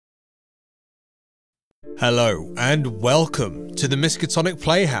Hello and welcome to the Miskatonic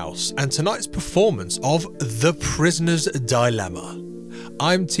Playhouse and tonight's performance of The Prisoner's Dilemma.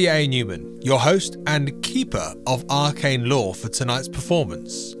 I'm T.A. Newman, your host and keeper of arcane lore for tonight's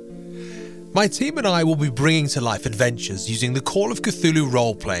performance. My team and I will be bringing to life adventures using the Call of Cthulhu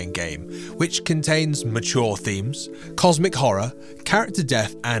role-playing game, which contains mature themes, cosmic horror, character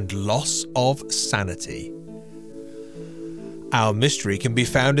death and loss of sanity. Our mystery can be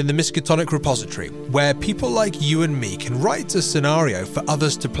found in the Miskatonic repository, where people like you and me can write a scenario for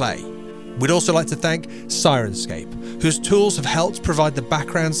others to play. We'd also like to thank Syrinscape, whose tools have helped provide the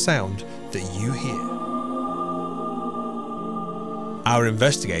background sound that you hear. Our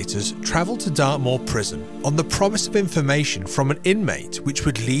investigators travel to Dartmoor Prison on the promise of information from an inmate which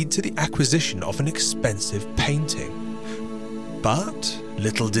would lead to the acquisition of an expensive painting. But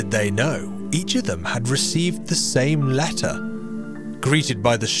little did they know, each of them had received the same letter. Greeted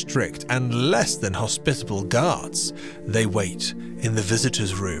by the strict and less than hospitable guards, they wait in the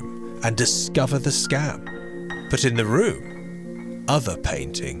visitor's room and discover the scam. But in the room, other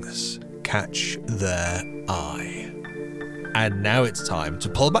paintings catch their eye. And now it's time to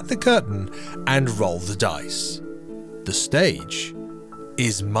pull back the curtain and roll the dice. The stage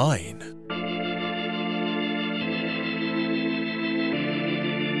is mine.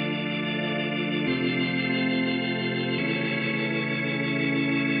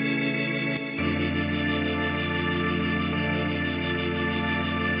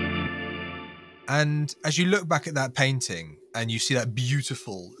 And as you look back at that painting and you see that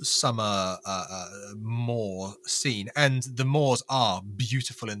beautiful summer moor scene, and the moors are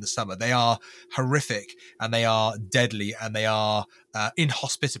beautiful in the summer. They are horrific and they are deadly and they are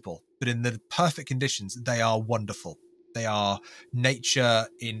inhospitable. But in the perfect conditions, they are wonderful. They are nature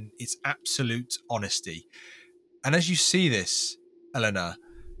in its absolute honesty. And as you see this, Eleanor,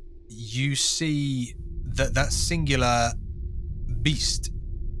 you see that singular beast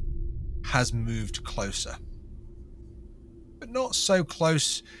has moved closer, but not so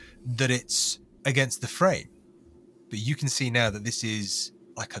close that it's against the frame. But you can see now that this is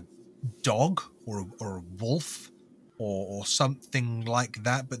like a dog or a wolf or something like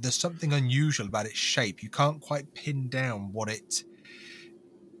that, but there's something unusual about its shape. You can't quite pin down what it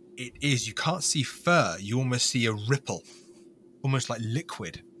is. You can't see fur. You almost see a ripple, almost like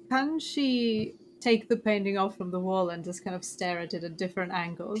liquid. Can she take the painting off from the wall and just kind of stare at it at different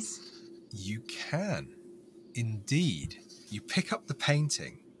angles? You can, indeed. You pick up the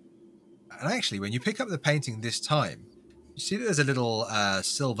painting, and actually, when you pick up the painting this time, you see that there's a little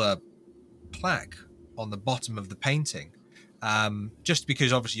silver plaque on the bottom of the painting, just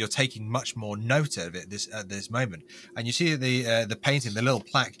because obviously you're taking much more note of it at this moment. And you see that the painting, the little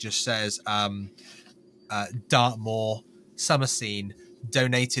plaque just says Dartmoor Summer Scene,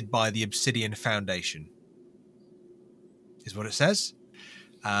 donated by the Obsidian Foundation, is what it says.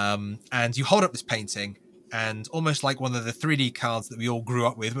 And you hold up this painting, and almost like one of the 3D cards that we all grew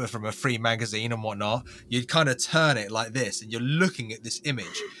up with from a free magazine and whatnot, you'd kind of turn it like this, and you're looking at this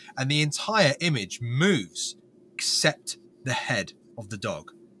image, and the entire image moves except the head of the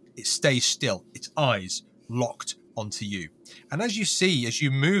dog. It stays still, its eyes locked onto you. And as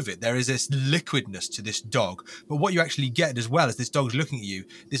you move it, there is this liquidness to this dog. But what you actually get as well as this dog's looking at you,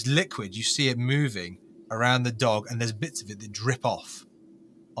 this liquid, you see it moving around the dog, and there's bits of it that drip off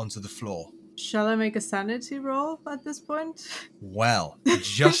onto the floor. Shall I make a sanity roll at this point? Well,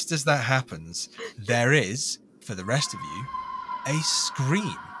 just as that happens, there is, for the rest of you, a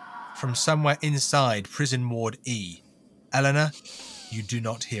scream from somewhere inside Prison Ward E. Eleanor, you do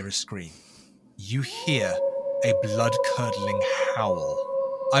not hear a scream. You hear a blood-curdling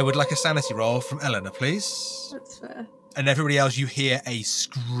howl. I would like a sanity roll from Eleanor, please. That's fair. And everybody else, you hear a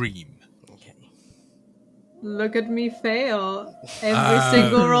scream. Look at me fail every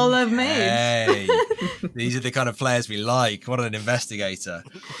single roll I've made. Hey, these are the kind of players we like. What an investigator.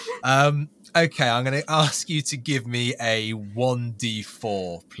 Okay, I'm going to ask you to give me a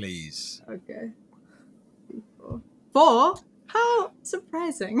 1d4, please. Okay. 4? How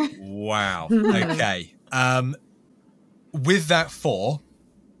surprising. Wow. Okay. With that 4,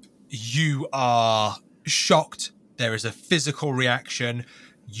 you are shocked. There is a physical reaction.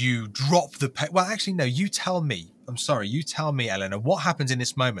 You drop the well, actually, no, you tell me. I'm sorry, you tell me, Eleanor, what happens in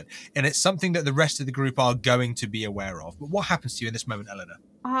this moment? And it's something that the rest of the group are going to be aware of. But what happens to you in this moment, Eleanor?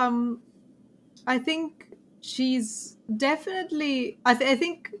 I think she's definitely... I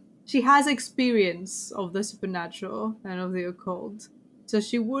think she has experience of the supernatural and of the occult. So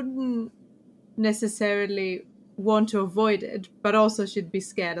she wouldn't necessarily want to avoid it, but also she'd be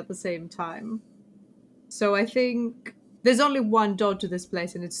scared at the same time. So I think... There's only one door to this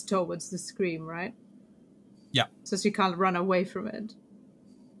place, and it's towards the scream, right? Yeah. So she can't run away from it.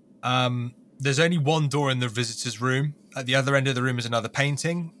 There's only one door in the visitor's room. At the other end of the room is another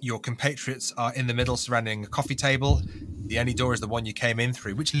painting. Your compatriots are in the middle surrounding a coffee table. The only door is the one you came in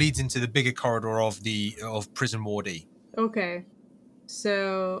through, which leads into the bigger corridor of prison wardie. Okay.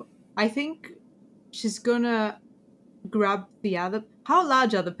 So I think she's gonna grab the other. How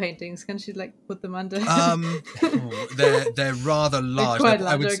large are the paintings? Can she like put them under? They're rather large. Quite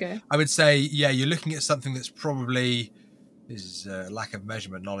large. Okay. I would say, yeah, you're looking at something that's probably. This is lack of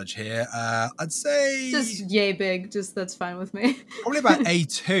measurement knowledge here. I'd say just yay big. Just that's fine with me. Probably about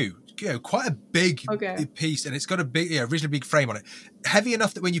A2. Quite a big piece, and it's got a big, reasonably big frame on it. Heavy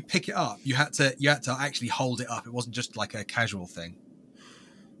enough that when you pick it up, you had to actually hold it up. It wasn't just like a casual thing.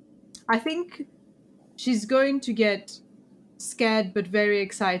 I think she's going to get scared but very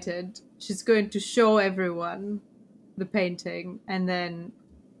excited. She's going to show everyone the painting and then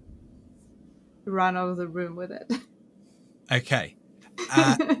run out of the room with it. Okay.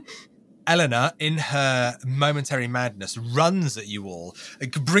 Eleanor, in her momentary madness, runs at you all,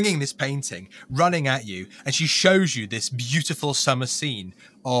 bringing this painting, running at you, and she shows you this beautiful summer scene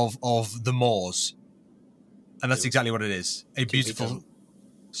of the moors. And that's exactly what it is. A beautiful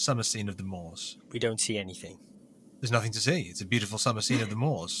summer scene of the moors. We don't see anything. There's nothing to see. It's a beautiful summer scene of the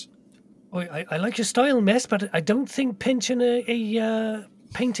moors. I like your style, miss, but I don't think pinching a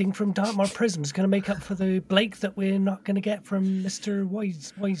painting from Dartmoor Prison is going to make up for the Blake that we're not going to get from Mr.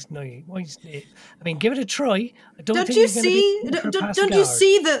 Wise. I mean, give it a try. Don't you see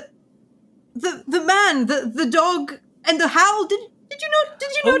the man, the dog, and the howl? Did you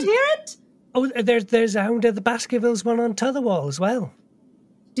not hear it? Oh, there's a Hound of the Baskervilles one on t'other wall as well.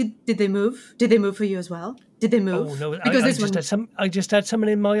 Did they move? Did they move for you as well? Did they move? Oh no, because I just had someone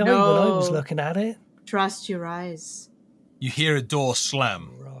in my eye when I was looking at it. Trust your eyes. You hear a door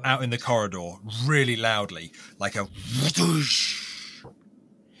slam out in the corridor really loudly, like a whoosh.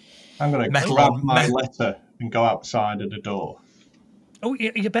 I'm going to grab my letter and go outside of the door. Oh,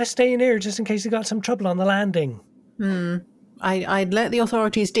 you best stay in here just in case you got some trouble on the landing. I'd let the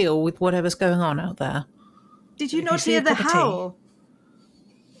authorities deal with whatever's going on out there. Did you not hear the howl?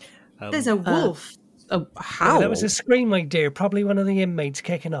 There's a wolf. A howl? That was a scream, my dear. Probably one of the inmates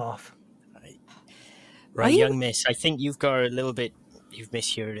kicking off. Right, young miss, I think you've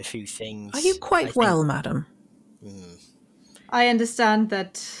misheard a few things. Are you quite well, madam? I understand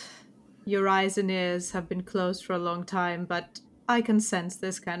that your eyes and ears have been closed for a long time, but I can sense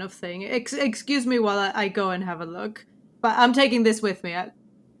this kind of thing. Excuse me while I go and have a look. But I'm taking this with me.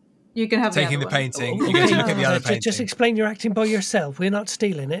 You can have taking the other painting. You get to look at the other painting. Just explain you're acting by yourself. We're not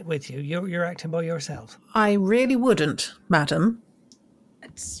stealing it with you. You're acting by yourself. I really wouldn't, madam.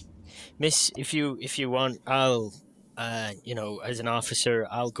 Miss, if you want, I'll, as an officer,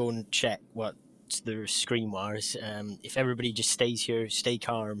 I'll go and check what the scream was. If everybody just stays here, stay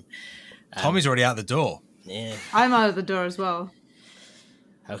calm. Tommy's already out the door. Yeah, I'm out of the door as well.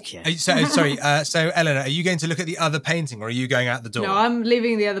 Okay. So Eleanor, are you going to look at the other painting, or are you going out the door? No, I'm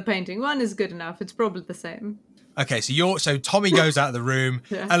leaving the other painting. One is good enough. It's probably the same. Okay, so Tommy goes out of the room.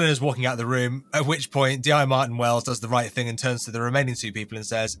 Yeah. Eleanor's walking out of the room. At which point, D.I. Martin Wells does the right thing and turns to the remaining two people and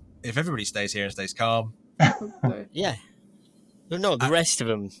says, "If everybody stays here and stays calm." Yeah. No, the rest of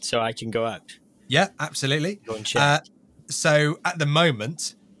them, so I can go out. Yeah, absolutely. Go and check. So at the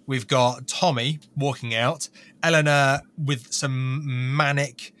moment, we've got Tommy walking out, Eleanor with some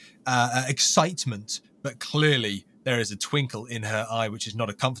manic excitement, but clearly there is a twinkle in her eye, which is not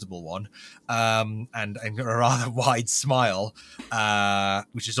a comfortable one, and a rather wide smile,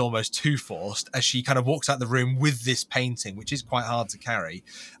 which is almost too forced, as she kind of walks out the room with this painting, which is quite hard to carry.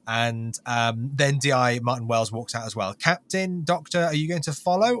 And then D.I. Martin Wells walks out as well. Captain, Doctor, are you going to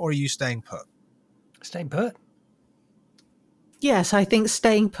follow, or are you staying put? Staying put. Yes, I think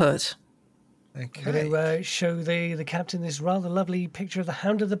staying put. Okay. I'm going to show the captain this rather lovely picture of the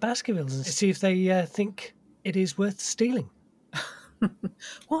Hound of the Baskervilles and see if they think it is worth stealing.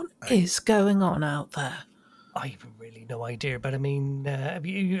 What is going on out there? I've really no idea, but I mean,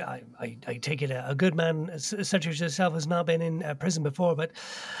 I take it a good man such as yourself has not been in prison before, but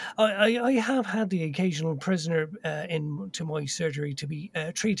I have had the occasional prisoner into my surgery to be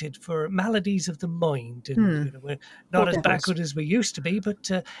treated for maladies of the mind. And we're not as backward as we used to be, but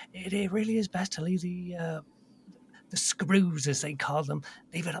it really is best to leave the screws, as they call them,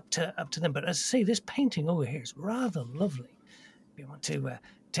 leave it up to them. But as I say, this painting over here is rather lovely. If you want to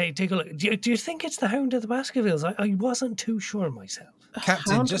take a look. Do you think it's the Hound of the Baskervilles? I wasn't too sure myself.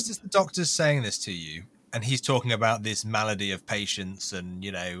 Captain, just as the doctor's saying this to you, and he's talking about this malady of patients and,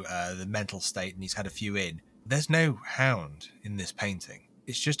 the mental state, and he's had a few in, there's no hound in this painting.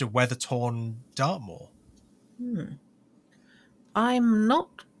 It's just a weather-torn Dartmoor. I'm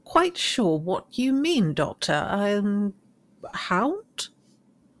not quite sure what you mean, Doctor. Hound?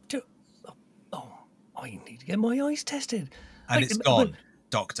 Oh, I need to get my eyes tested. And it's gone,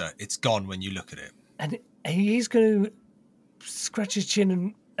 Doctor. It's gone when you look at it. And he's going to scratch his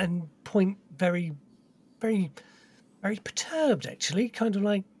chin and point very, very, very perturbed, actually. Kind of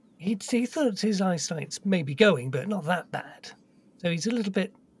like he thought his eyesight's maybe going, but not that bad. So he's a little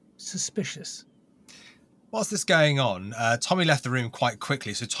bit suspicious. Whilst this going on, Tommy left the room quite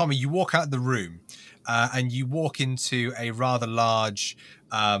quickly. So, Tommy, you walk out of the room and you walk into a rather large,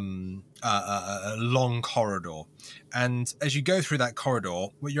 long corridor. And as you go through that corridor,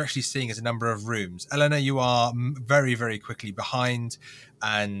 what you're actually seeing is a number of rooms. Eleanor, you are very, very quickly behind.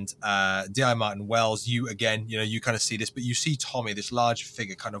 And D.I. Martin Wells, you again, you kind of see this, but you see Tommy, this large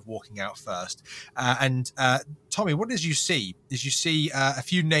figure, kind of walking out first. And Tommy, what did you see? Is you see a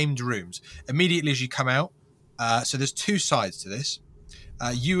few named rooms. Immediately as you come out, so there's two sides to this.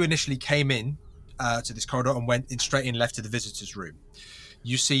 You initially came in to this corridor and went in straight in left to the visitors' room.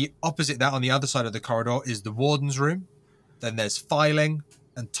 You see opposite that on the other side of the corridor is the warden's room. Then there's filing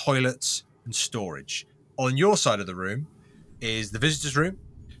and toilets and storage. On your side of the room is the visitors' room.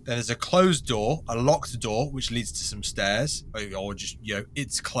 Then there's a closed door, a locked door, which leads to some stairs, or just,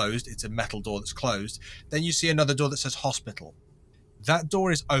 it's closed. It's a metal door that's closed. Then you see another door that says hospital. That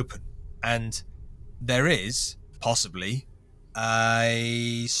door is open, and there is possibly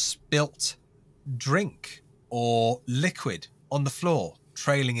a spilt drink or liquid on the floor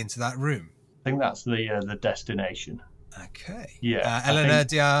trailing into that room. I think that's the destination. Okay. Yeah.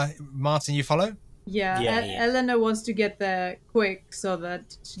 Eleanor, Martin, you follow? Yeah, Yeah. Eleanor wants to get there quick so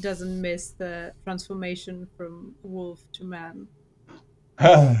that she doesn't miss the transformation from wolf to man.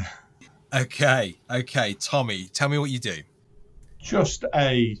 Okay. Tommy, tell me what you do. Just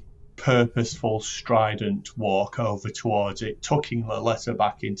a purposeful, strident walk over towards it, tucking the letter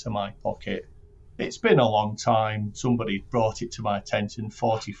back into my pocket. It's been a long time. Somebody brought it to my attention,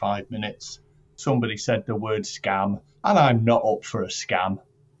 45 minutes. Somebody said the word scam, and I'm not up for a scam.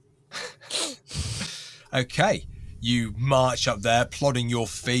 Okay. You march up there, plodding your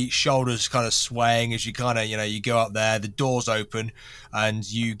feet, shoulders kind of swaying as you kind of, you go up there, the door's open, and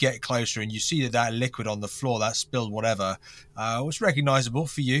you get closer and you see that liquid on the floor, that spilled whatever, was recognizable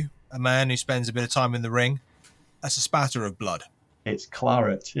for you, a man who spends a bit of time in the ring. That's a spatter of blood. It's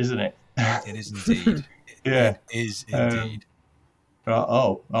claret, isn't it? It is indeed. Yeah. It is indeed.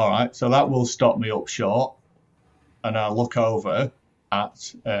 All right. So that will stop me up short. And I'll look over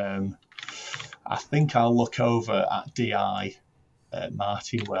at, I think I'll look over at D.I.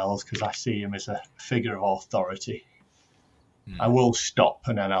 Martin Wells, because I see him as a figure of authority. I will stop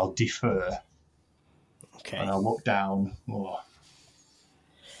and then I'll defer. Okay. And I'll look down.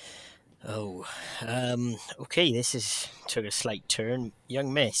 Okay, this took a slight turn.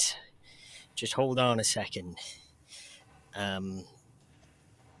 Young miss, just hold on a second.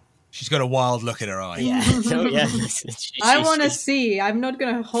 She's got a wild look in her eye. Yeah, so yeah. I want to see. I'm not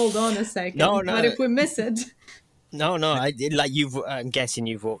going to hold on a second. No. But if we miss it... No, I'm guessing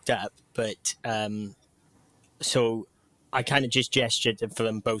you've walked up, but so I kind of just gestured for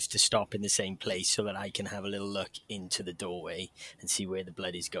them both to stop in the same place so that I can have a little look into the doorway and see where the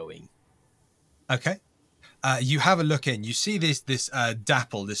blood is going. Okay. You have a look in. You see this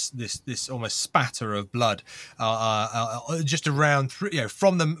dapple, this almost spatter of blood, just around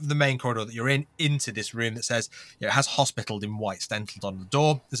from the main corridor that you're in into this room that says it has hospital in white stenciled on the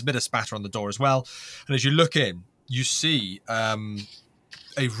door. There's a bit of spatter on the door as well. And as you look in, you see a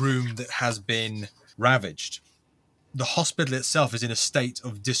room that has been ravaged. The hospital itself is in a state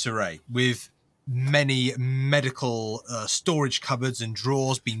of disarray, with many medical storage cupboards and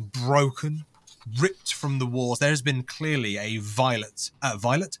drawers being broken, ripped from the walls. There has been clearly a violent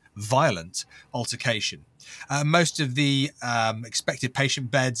altercation. Most of the expected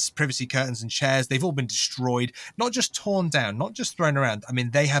patient beds, privacy curtains and chairs, they've all been destroyed, not just torn down, not just thrown around. I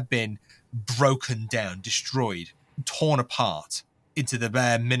mean, they have been broken down, destroyed, torn apart into the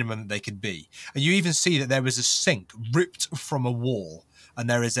bare minimum that they could be. And you even see that there was a sink ripped from a wall, and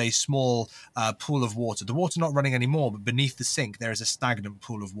there is a small pool of water. The water not running anymore, but beneath the sink there is a stagnant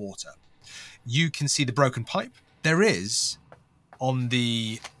pool of water. You can see the broken pipe. There is, on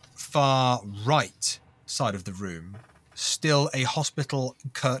the far right side of the room, still a hospital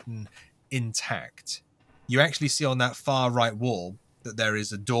curtain intact. You actually see on that far right wall that there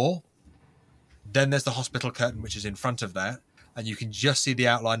is a door. Then there's the hospital curtain, which is in front of that. And you can just see the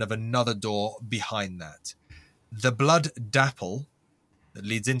outline of another door behind that. The blood dapple that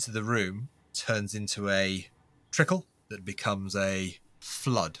leads into the room turns into a trickle that becomes a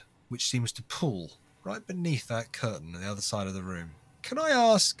flood, which seems to pool right beneath that curtain on the other side of the room. Can I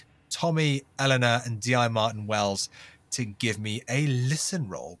ask Tommy, Eleanor, and D.I. Martin Wells to give me a listen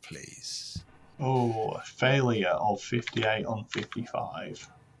roll, please? Oh, a failure of 58 on 55.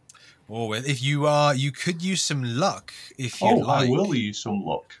 Or if you could use some luck if you'd like. I will use some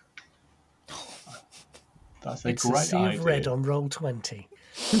luck. That's a It's a great sea idea. of red on roll 20.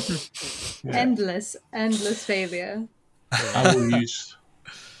 Yeah. Endless failure. I will use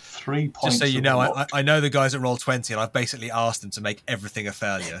 3 points. Just so you of know, luck. I know the guys at Roll20, and I've basically asked them to make everything a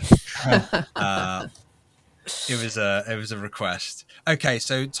failure. It was a request. Okay,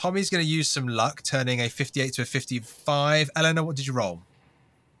 so Tommy's going to use some luck, turning a 58 to a 55. Eleanor, what did you roll?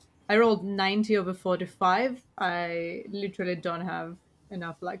 I rolled 90 over 45. I literally don't have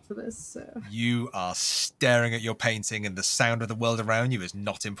enough luck for this. So. You are staring at your painting, and the sound of the world around you is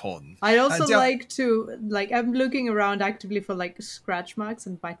not important. I'd also I'm looking around actively for like scratch marks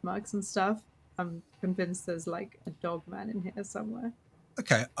and bite marks and stuff. I'm convinced there's like a dog man in here somewhere.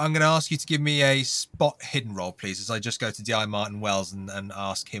 Okay, I'm going to ask you to give me a spot hidden roll, please, as I just go to D.I. Martin Wells and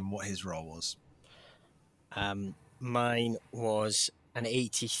ask him what his roll was. Mine was an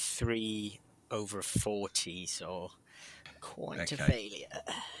 83 over 40, so quite a failure.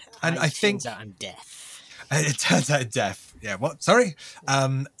 And I think turns out I'm deaf. It turns out deaf. Yeah, what? Sorry?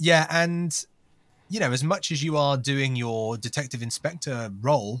 Yeah, and, you know, as much as you are doing your detective inspector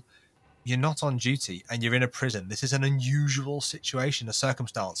role, you're not on duty and you're in a prison. This is an unusual situation, a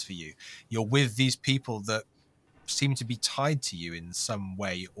circumstance for you. You're with these people that seem to be tied to you in some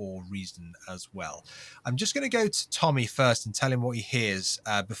way or reason as well. I'm just going to go to Tommy first and tell him what he hears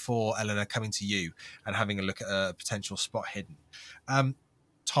before Eleanor coming to you and having a look at a potential spot hidden.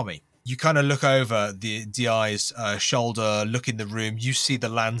 Tommy, you kind of look over the DI's shoulder, look in the room. You see the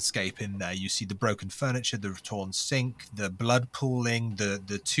landscape in there. You see the broken furniture, the torn sink, the blood pooling,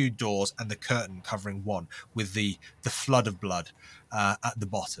 the two doors, and the curtain covering one with the flood of blood at the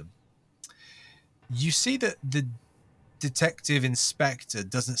bottom. You see that the detective inspector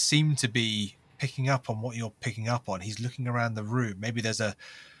doesn't seem to be picking up on what you're picking up on. He's looking around the room. Maybe there's a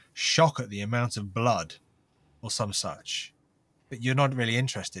shock at the amount of blood or some such. But you're not really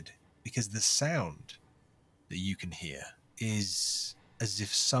interested, because the sound that you can hear is as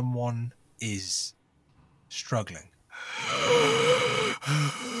if someone is struggling.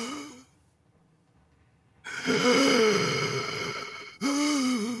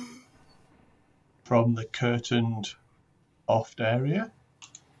 From the curtained off area?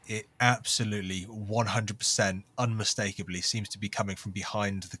 It absolutely 100% unmistakably seems to be coming from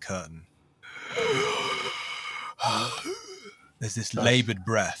behind the curtain. There's this laboured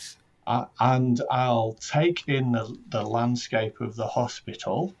breath. And I'll take in the landscape of the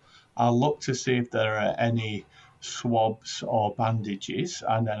hospital. I'll look to see if there are any swabs or bandages,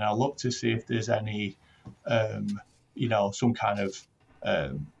 and then I'll look to see if there's any, some kind of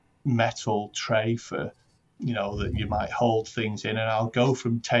metal tray for, that you might hold things in. And I'll go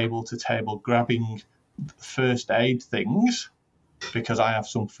from table to table grabbing first aid things, because I have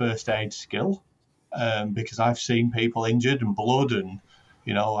some first aid skill. Because I've seen people injured and blood, and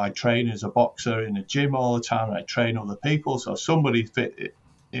I train as a boxer in a gym all the time, and I train other people. So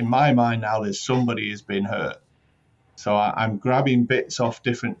in my mind now, there's somebody has been hurt. So I'm grabbing bits off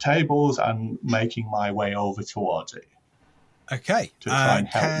different tables and making my way over towards it. Okay. To try and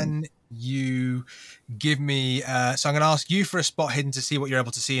help them. You give me... so I'm going to ask you for a spot hidden to see what you're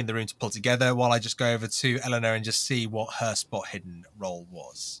able to see in the room to pull together, while I just go over to Eleanor and just see what her spot hidden roll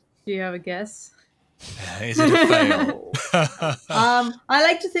was. Do you have a guess? Is it a fail? I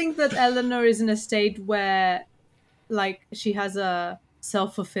like to think that Eleanor is in a state where, like, she has a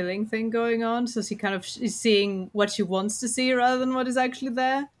self-fulfilling thing going on, so she kind of is seeing what she wants to see rather than what is actually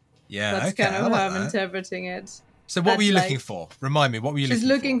there. Yeah, that's okay, kind of how I'm that. interpreting it. So what were you looking for? Remind me, what were you looking for? She's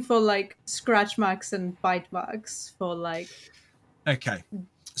looking for, like, scratch marks and bite marks for, like... Okay.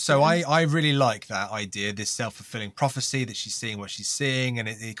 So I really like that idea, this self-fulfilling prophecy, that she's seeing what she's seeing, and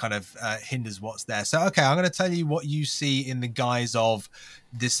it kind of hinders what's there. So, okay, I'm going to tell you what you see in the guise of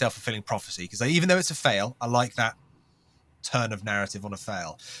this self-fulfilling prophecy, because even though it's a fail, I like that turn of narrative on a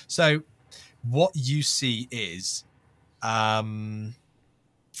fail. So what you see is the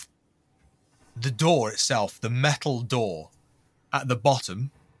door itself, the metal door at the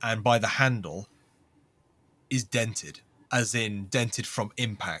bottom and by the handle, is dented. As in dented from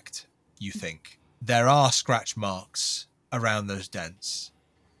impact, you think. There are scratch marks around those dents,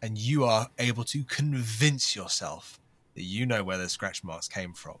 and you are able to convince yourself that you know where those scratch marks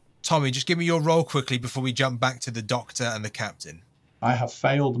came from. Tommy, just give me your roll quickly before we jump back to the doctor and the captain. I have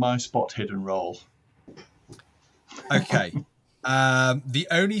failed my spot hidden roll. Okay. The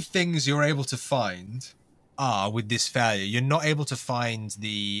only things you're able to find are, with this failure, you're not able to find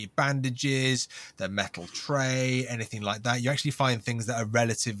the bandages, the metal tray, anything like that. You actually find things that are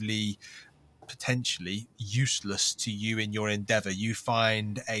relatively potentially useless to you in your endeavor. You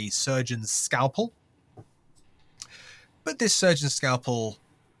find a surgeon's scalpel, but this surgeon's scalpel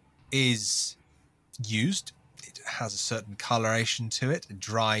is used. It has a certain coloration to it, a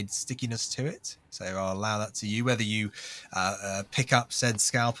dried stickiness to it. So I'll allow that to you, whether you pick up said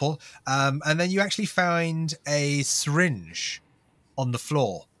scalpel. And then you actually find a syringe on the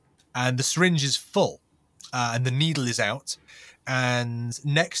floor, and the syringe is full, and the needle is out. And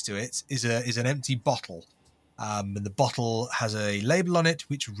next to it is an empty bottle. And the bottle has a label on it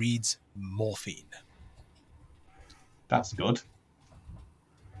which reads morphine. That's good.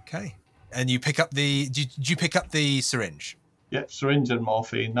 Okay. And you pick up the... Did you pick up the syringe? Yep, syringe and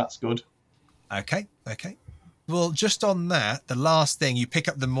morphine. That's good. Okay. Well, just on that, the last thing, you pick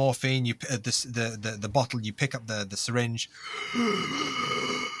up the morphine, you the bottle, you pick up the syringe.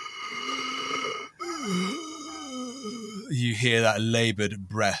 You hear that laboured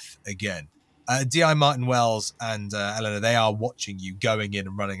breath again. D.I. Martin Wells and Eleanor, they are watching you going in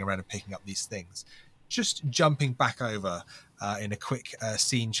and running around and picking up these things. Just jumping back over in a quick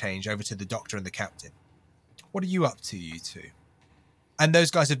scene change over to the doctor and the captain. What are you up to, you two? And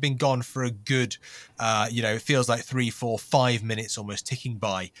those guys have been gone for a good, it feels like 3, 4, 5 minutes almost ticking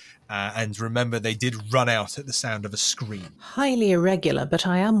by. And remember, they did run out at the sound of a scream. Highly irregular, but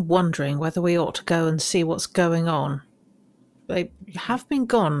I am wondering whether we ought to go and see what's going on. They have been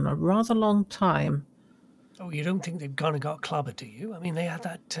gone a rather long time. Oh, you don't think they've gone and got clobbered, do you? I mean, they had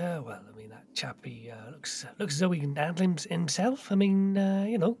that, that chap, he looks as though he can handle himself. I mean,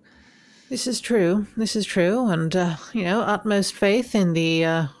 This is true, and, utmost faith in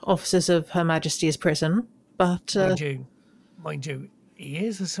the officers of Her Majesty's prison, but... Mind you, he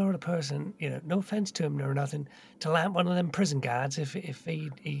is the sort of person, no offence to him nor nothing, to lamp one of them prison guards if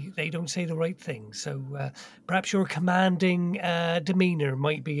they don't say the right thing. So perhaps your commanding demeanour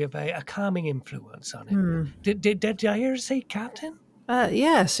might be of a calming influence on him. Did I hear you say Captain?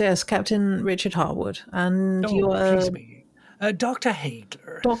 Yes, Captain Richard Harwood. And you're... Dr.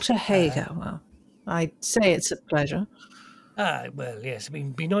 Haigler. Dr. Hager, well, I'd say it's a pleasure. Well, yes. I mean,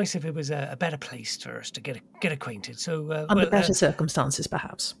 it'd be nice if it was a better place for us to get acquainted. So under better circumstances,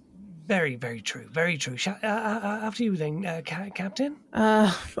 perhaps. Very, very true. Very true. After you, then, Captain.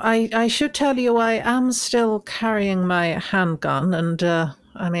 I should tell you, I am still carrying my handgun,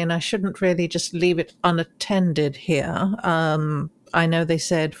 and I shouldn't really just leave it unattended here. I know they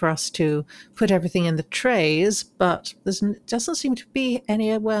said for us to put everything in the trays, but there doesn't seem to be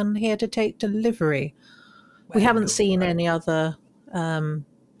anyone here to take delivery. We haven't seen any other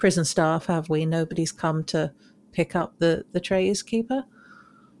prison staff, have we? Nobody's come to pick up the trays, Keeper?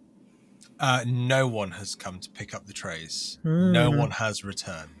 No one has come to pick up the trays. No one has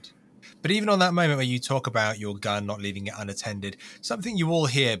returned. But even on that moment where you talk about your gun not leaving it unattended, something you all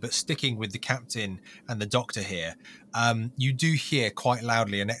hear, but sticking with the captain and the doctor here, you do hear quite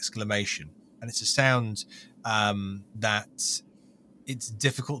loudly an exclamation. And it's a sound that it's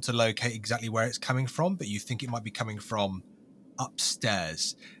difficult to locate exactly where it's coming from, but you think it might be coming from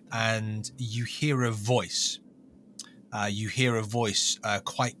upstairs. And you hear a voice.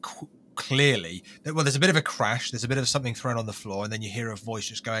 Quite clearly. Well, there's a bit of a crash. There's a bit of something thrown on the floor. And then you hear a voice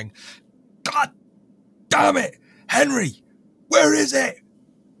just going, "God damn it, Henry! Where is it?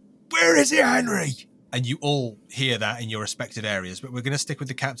 Where is it, Henry?" And you all hear that in your respective areas. But we're going to stick with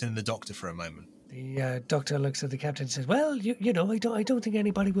the captain and the doctor for a moment. The doctor looks at the captain and says, "Well, I don't think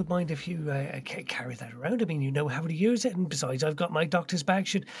anybody would mind if you carry that around. I mean, you know how to use it, and besides, I've got my doctor's bag.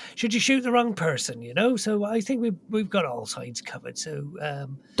 Should you shoot the wrong person, So I think we've got all sides covered. So,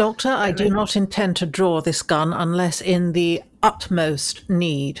 Doctor, I do not intend to draw this gun unless in the utmost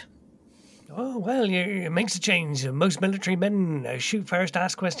need." Oh, well, it makes a change. Most military men shoot first,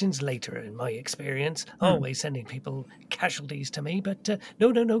 ask questions later, in my experience. Always sending people casualties to me. But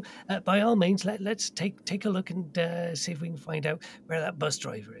no. By all means, let's take a look and see if we can find out where that bus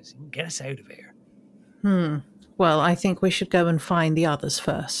driver is and get us out of here. Well, I think we should go and find the others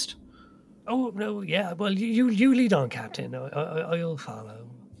first. Oh, no, yeah. Well, you lead on, Captain. I'll follow.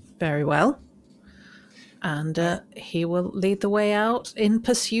 Very well. And he will lead the way out in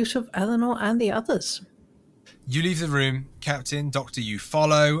pursuit of Eleanor and the others. You leave the room, Captain. Doctor, you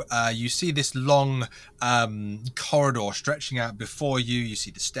follow. You see this long corridor stretching out before you. You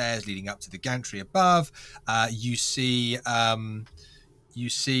see the stairs leading up to the gantry above. You see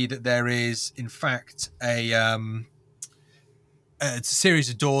that there is, in fact, a it's a series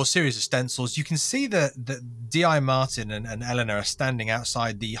of doors, series of stencils. You can see that D.I. Martin and Eleanor are standing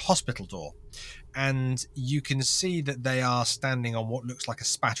outside the hospital door. And you can see that they are standing on what looks like a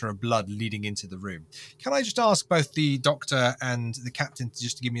spatter of blood leading into the room. Can I just ask both the doctor and the captain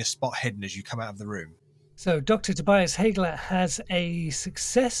to give me a spot hidden as you come out of the room? So Dr. Tobias Hagler has a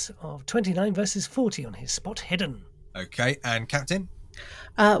success of 29 versus 40 on his spot hidden. Okay, and captain?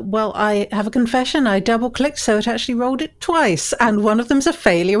 Well, I have a confession. I double-clicked, so it actually rolled it twice, and one of them's a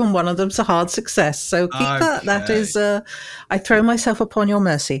failure and one of them's a hard success. So keep that. That is, I throw myself upon your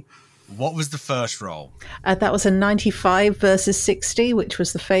mercy. What was the first roll? That was a 95 versus 60, which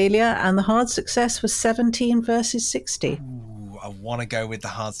was the failure, and the hard success was 17 versus 60. Ooh, I want to go with the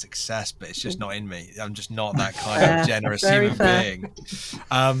hard success, but it's just not in me. I'm just not that kind of generous human being.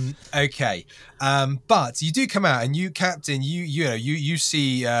 Okay, but you do come out, and you, Captain, you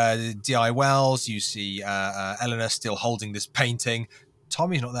see D.I. Wells, you see Eleanor still holding this painting.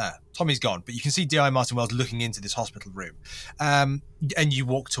 Tommy's not there. Tommy's gone, but you can see D.I. Martin Wells looking into this hospital room. And you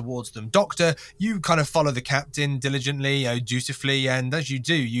walk towards them. Doctor, you kind of follow the captain diligently, dutifully, and as you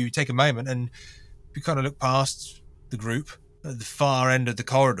do, you take a moment and you kind of look past the group. At the far end of the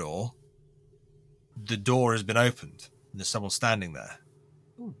corridor, the door has been opened, and there's someone standing there.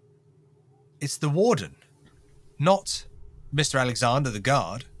 Ooh. It's the warden, not Mr. Alexander, the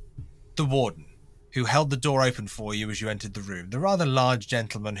guard, the warden, who held the door open for you as you entered the room, the rather large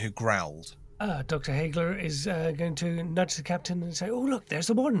gentleman who growled. Dr. Hagler is going to nudge the captain and say, "Oh, look, there's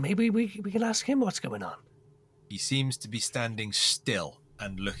the warden. Maybe we can ask him what's going on." He seems to be standing still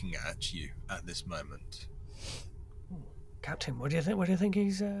and looking at you at this moment. Captain, what do you think? What do you think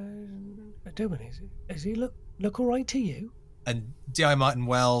he's doing? Is he look all right to you? And D.I. Martin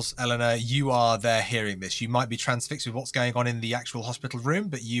Wells, Eleanor, you are there hearing this. You might be transfixed with what's going on in the actual hospital room,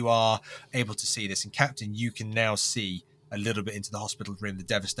 but you are able to see this. And Captain, you can now see a little bit into the hospital room, the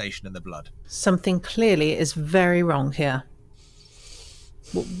devastation and the blood. Something clearly is very wrong here.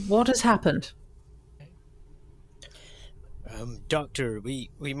 What has happened? Doctor,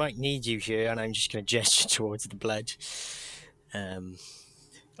 we might need you here, and I'm just going to gesture towards the blood.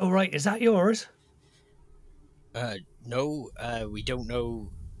 All right, is that yours? No, we don't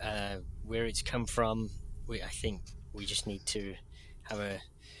know where it's come from. I think we just need to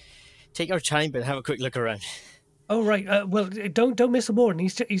take our time, but have a quick look around. Oh right. Well, don't miss the warden.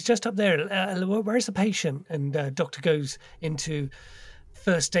 He's just up there. Where's the patient? And doctor goes into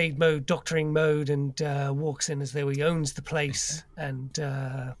first aid mode, doctoring mode, and walks in as though he owns the place. And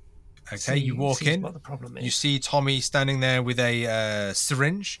you walk in. What the problem is. You see Tommy standing there with a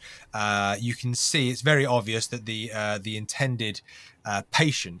syringe. You can see it's very obvious that the intended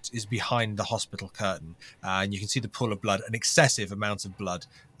patient is behind the hospital curtain, and you can see the pool of blood, an excessive amount of blood,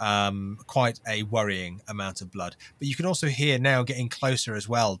 quite a worrying amount of blood. But you can also hear now, getting closer as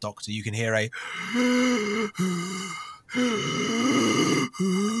well, Doctor. You can hear a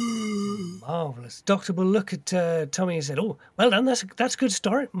marvelous. Doctor will look at Tommy and said, "Oh, well done. That's a good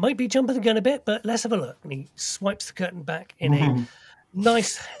start. Might be jumping the gun a bit, but let's have a look." And he swipes the curtain back in a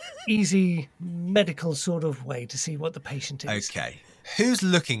nice, easy medical sort of way to see what the patient is. Okay. Who's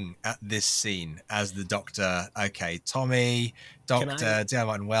looking at this scene as the doctor? Okay, Tommy, Doctor, D.I.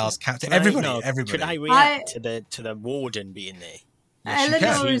 Martin Wells, Captain, everybody. Could I react to the warden being there? Yes,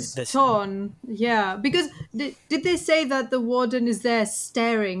 Eleanor is torn. Yeah, because did they say that the warden is there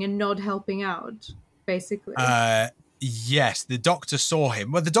staring and not helping out, basically? Yes, the doctor saw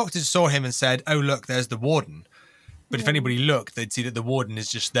him. Well, the doctor saw him and said, "Oh, look, there's the warden." But if anybody looked, they'd see that the warden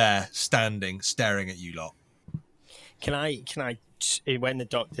is just there, standing, staring at you lot. Can I? When the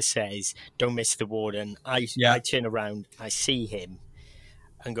doctor says, "Don't miss the warden," I turn around, I see him,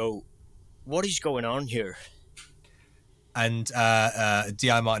 and go, "What is going on here?" And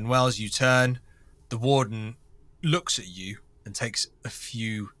D.I. Martin Wells, you turn. The warden looks at you and takes a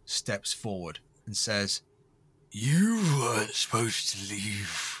few steps forward and says, "You weren't supposed to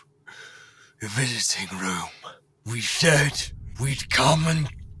leave the visiting room. We said we'd come and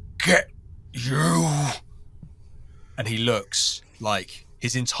get you." And he looks like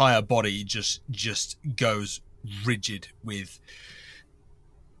his entire body just goes rigid with,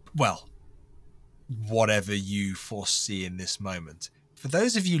 well, whatever you foresee in this moment. For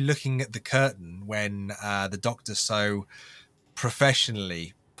those of you looking at the curtain when the doctor so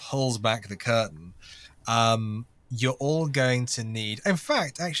professionally pulls back the curtain, you're all going to need, in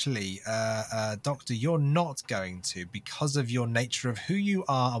fact, actually, Doctor, you're not going to, because of your nature of who you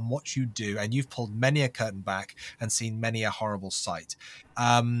are and what you do, and you've pulled many a curtain back and seen many a horrible sight.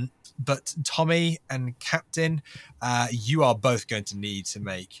 But Tommy and Captain, you are both going to need to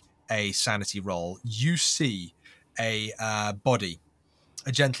make a sanity roll. You see a body,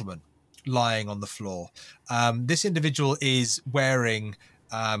 a gentleman lying on the floor. This individual is wearing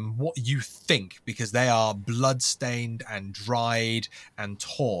what you think, because they are blood-stained and dried and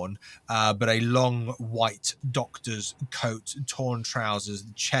torn, but a long white doctor's coat, torn trousers,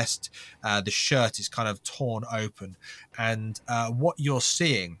 the chest, the shirt is kind of torn open. And what you're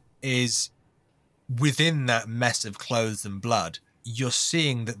seeing is, within that mess of clothes and blood, you're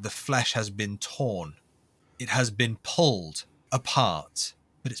seeing that the flesh has been torn. It has been pulled apart,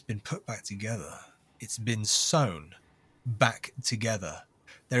 but it's been put back together. It's been sewn back together.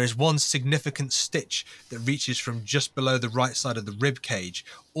 There is one significant stitch that reaches from just below the right side of the rib cage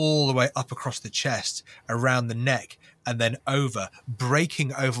all the way up across the chest, around the neck, and then over,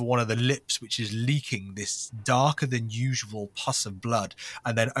 breaking over one of the lips, which is leaking this darker than usual pus of blood,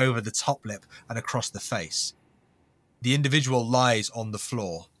 and then over the top lip and across the face. The individual lies on the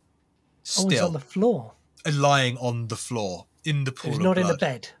floor. Still. Oh, he's on the floor. Lying on the floor in the pool He's of not blood. in a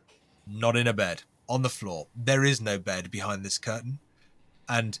bed. Not in a bed. On the floor. There is no bed behind this curtain.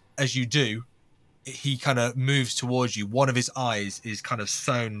 And as you do, he kind of moves towards you. One of his eyes is kind of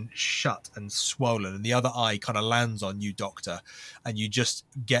sewn shut and swollen, and the other eye kind of lands on you, Doctor. And you just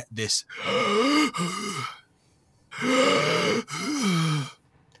get this.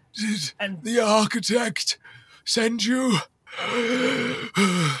 Did the architect send you?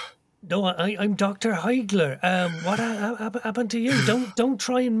 No, I'm Dr. Heigler. What happened to you? Don't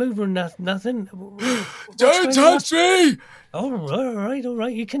try and move or nothing. Don't touch me! Oh, all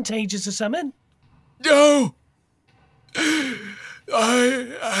right. You contagious or something? No!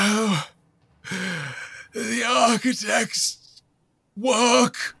 I am the architect's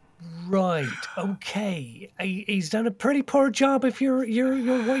work. Right. Okay. He's done a pretty poor job. If you're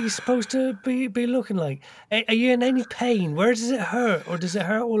what you're supposed to be looking like. Are you in any pain? Where does it hurt, or does it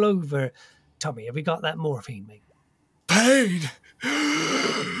hurt all over? Tommy, have you got that morphine, mate? Pain.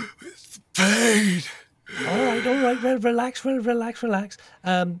 Pain. All right. Relax.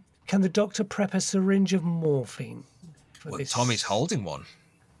 Can the doctor prep a syringe of morphine? Well, Tommy's holding one.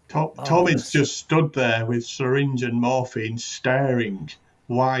 Tommy's just stood there with syringe and morphine, staring,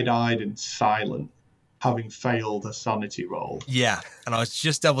 wide-eyed and silent, having failed a sanity roll. Yeah, and I was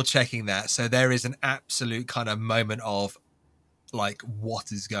just double-checking that. So there is an absolute kind of moment of, like,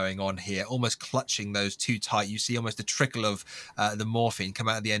 what is going on here? Almost clutching those too tight. You see almost a trickle of the morphine come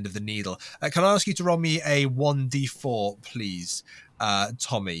out at the end of the needle. Can I ask you to roll me a 1d4, please,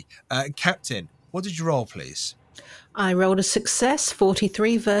 Tommy? Captain, what did you roll, please? I rolled a success,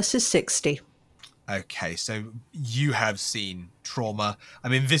 43 versus 60. Okay, so you have seen trauma. I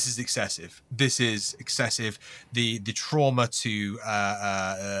mean, this is excessive. The trauma to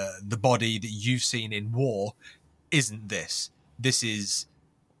the body that you've seen in war isn't this. This is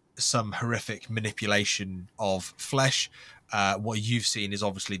some horrific manipulation of flesh. What you've seen is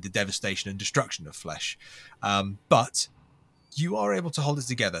obviously the devastation and destruction of flesh. But you are able to hold it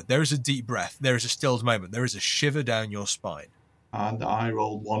together. There is a deep breath. There is a stilled moment. There is a shiver down your spine. And I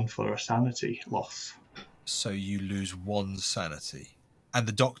rolled 1 for a sanity loss. So you lose 1 sanity. And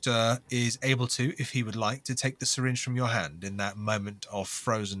the doctor is able to, if he would like, to take the syringe from your hand in that moment of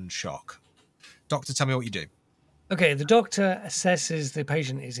frozen shock. Doctor, tell me what you do. Okay, the doctor assesses the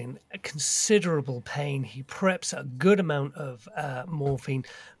patient is in considerable pain. He preps a good amount of morphine,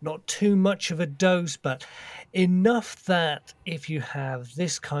 not too much of a dose, but enough that if you have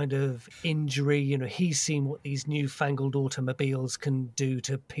this kind of injury, he's seen what these newfangled automobiles can do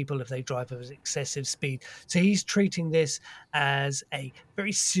to people if they drive at excessive speed. So he's treating this as a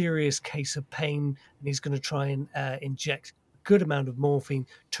very serious case of pain, and he's going to try and inject good amount of morphine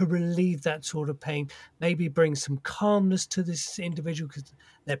to relieve that sort of pain, maybe bring some calmness to this individual because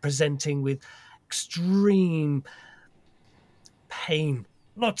they're presenting with extreme pain,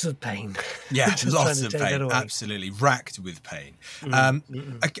 lots of pain. Yeah, lots of pain, absolutely, racked with pain.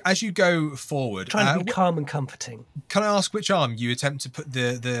 As you go forward, trying to be calm and comforting. Can I ask which arm you attempt to put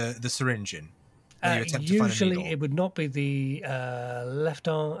the syringe in? Usually it would not be the left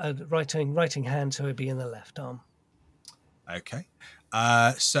arm, writing hand, so it would be in the left arm. Okay.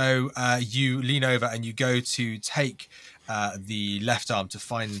 So you lean over and you go to take the left arm to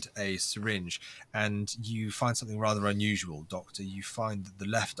find a syringe, and you find something rather unusual, Doctor. You find that the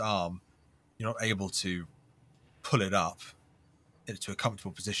left arm, you're not able to pull it up into a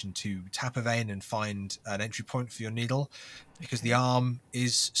comfortable position to tap a vein and find an entry point for your needle, because the arm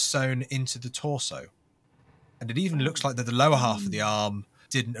is sewn into the torso. And it even looks like that the lower half of the arm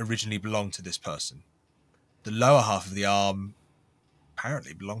didn't originally belong to this person. The lower half of the arm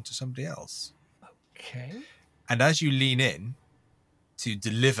apparently belonged to somebody else. Okay. And as you lean in to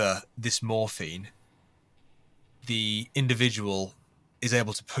deliver this morphine, the individual is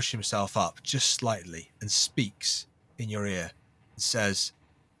able to push himself up just slightly and speaks in your ear and says,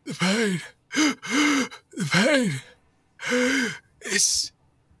 "The pain, the pain, it's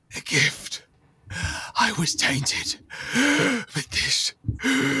a gift. I was tainted, but this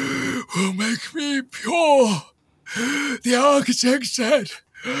will make me pure. The architect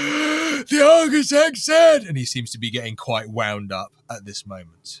said, and he seems to be getting quite wound up at this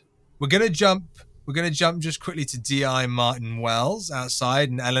moment. We're going to jump just quickly to D.I. Martin Wells outside,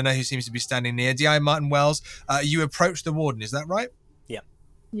 and Eleanor, who seems to be standing near. D.I. Martin Wells, you approach the warden, is that right? Yeah.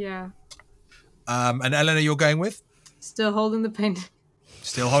 Yeah. And Eleanor, you're going with? Still holding the painting.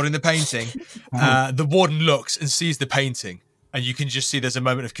 Still holding the painting. The warden looks and sees the painting, and you can just see there's a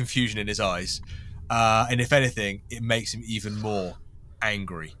moment of confusion in his eyes. And if anything, it makes him even more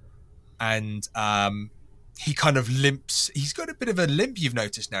angry. And he kind of limps. He's got a bit of a limp, you've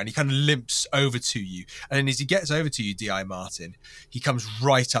noticed now, and he kind of limps over to you. And then as he gets over to you, D.I. Martin, he comes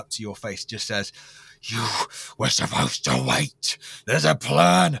right up to your face, just says, "You were supposed to wait. There's a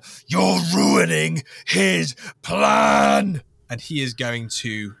plan. You're ruining his plan." And he is going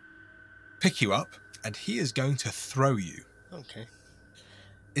to pick you up, and he is going to throw you. Okay.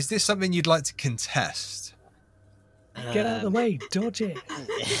 Is this something you'd like to contest? Get out of the way, dodge it.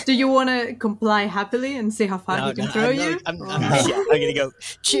 Do you want to comply happily and see how far he can throw you? I'm going to go,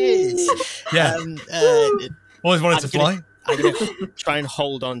 cheers. Yeah. Always wanted to fly. I'm going to try and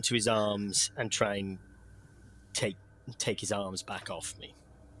hold on to his arms and try and take his arms back off me.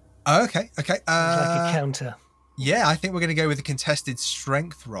 Oh, okay. Like a counter. Yeah, I think we're going to go with a contested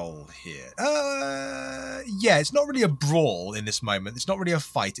strength roll here. Yeah, it's not really a brawl in this moment. It's not really a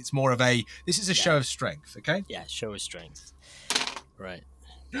fight. It's more of this is a show of strength, okay? Yeah, show of strength. Right.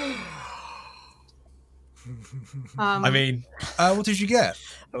 I mean, what did you get?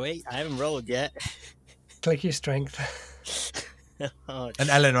 Oh, wait, I haven't rolled yet. Click your strength. Oh, And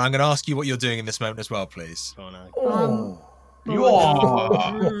Eleanor, I'm going to ask you what you're doing in this moment as well, please. oh, no.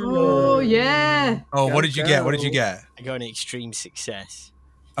 Oh, yeah. Oh, what did you get? What did you get? I got an extreme success.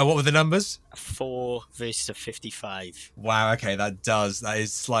 Oh, what were the numbers? A 4 versus a 55. Wow, okay, that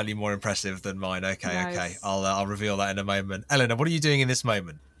is slightly more impressive than mine. Okay, Nice. okay. I'll reveal that in a moment. Eleanor, what are you doing in this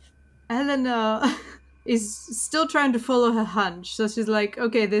moment? Eleanor is still trying to follow her hunch. So she's like,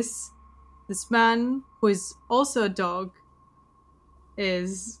 okay, this man, who is also a dog,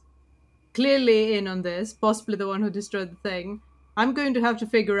 is clearly in on this, possibly the one who destroyed the thing. I'm going to have to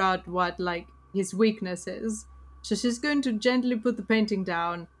figure out what, his weakness is. So she's going to gently put the painting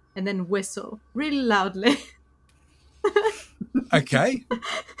down and then whistle really loudly Okay.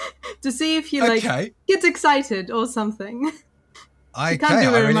 to see if he, Okay. gets excited or something. Okay, can't do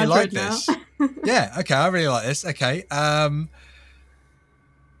I very really much like right now. this. Yeah, okay, I really like this. Okay.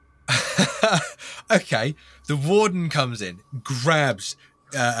 Okay, the warden comes in, grabs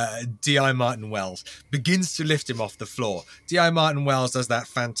D.I. Martin Wells, begins to lift him off the floor. D.I. Martin Wells does that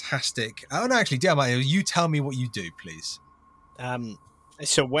fantastic... Oh, no, actually, D.I. Martin, you tell me what you do, please.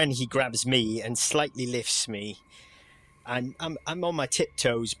 So when he grabs me and slightly lifts me, I'm on my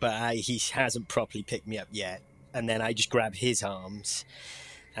tiptoes, but he hasn't properly picked me up yet. And then I just grab his arms,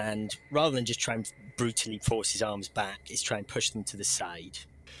 and rather than just try and brutally force his arms back, is try and push them to the side.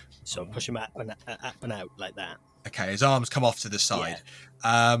 So push him up and out like that. Okay, his arms come off to the side.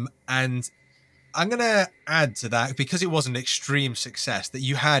 And I'm going to add to that, because it was an extreme success, that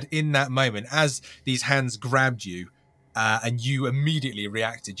you had in that moment, as these hands grabbed you, and you immediately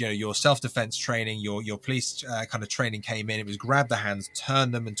reacted. You know, your self-defense training, your police kind of training came in. It was grab the hands,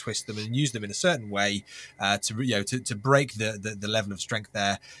 turn them and twist them and use them in a certain way to break the level of strength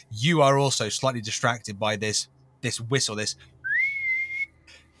there. You are also slightly distracted by this whistle, this...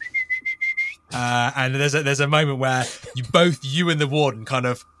 and there's a moment where you and the warden kind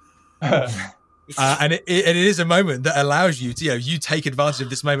of... and it is a moment that allows you to, you take advantage of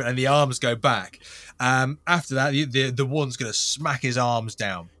this moment and the arms go back. After that, the warden's going to smack his arms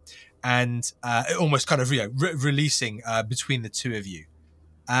down and almost kind of releasing between the two of you.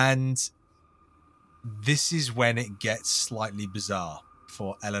 And this is when it gets slightly bizarre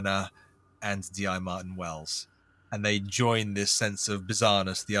for Eleanor and D.I. Martin Wells. And they join this sense of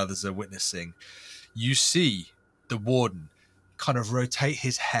bizarreness the others are witnessing. You see the warden kind of rotate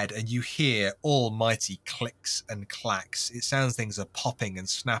his head and you hear almighty clicks and clacks. It sounds things are popping and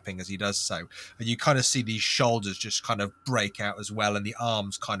snapping as he does so. And you kind of see these shoulders just kind of break out as well, and the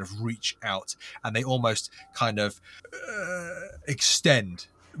arms kind of reach out and they almost kind of extend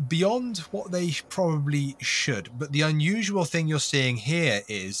beyond what they probably should. But the unusual thing you're seeing here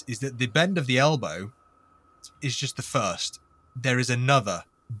is that the bend of the elbow is just the first. There is another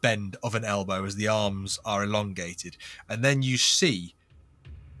bend of an elbow as the arms are elongated. And then you see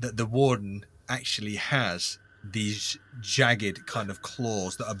that the warden actually has these jagged kind of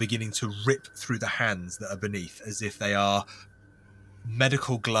claws that are beginning to rip through the hands that are beneath, as if they are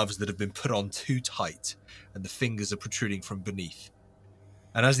medical gloves that have been put on too tight and the fingers are protruding from beneath.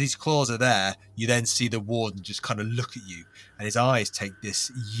 And as these claws are there, you then see the warden just kind of look at you, and his eyes take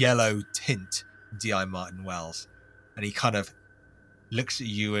this yellow tint, D.I. Martin Wells, and he kind of looks at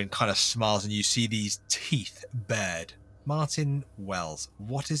you and kind of smiles, and you see these teeth bared. Martin Wells,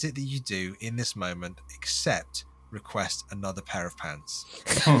 what is it that you do in this moment except request another pair of pants?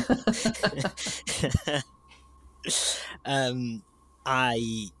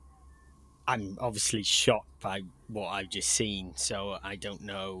 I'm obviously shocked by what I've just seen, so I don't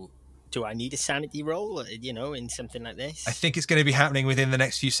know. Do I need a sanity roll, in something like this? I think it's going to be happening within the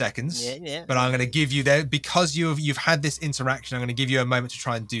next few seconds. Yeah. But I'm going to give you because you've had this interaction. I'm going to give you a moment to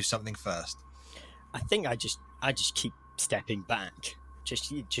try and do something first. I think I just keep stepping back,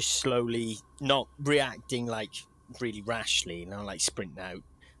 just slowly, not reacting like really rashly, not like sprinting out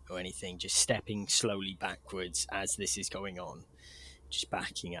or anything. Just stepping slowly backwards as this is going on, just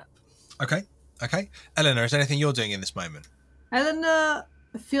backing up. Okay. Eleanor, is there anything you're doing in this moment? Eleanor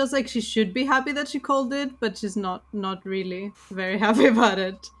feels like she should be happy that she called it, but she's not really very happy about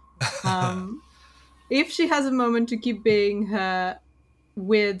it. If she has a moment to keep being her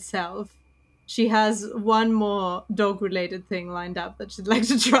weird self, she has one more dog-related thing lined up that she'd like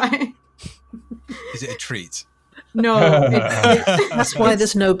to try. Is it a treat? No. That's why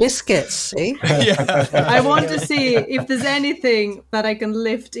there's no biscuits, see? Yeah. I want to see if there's anything that I can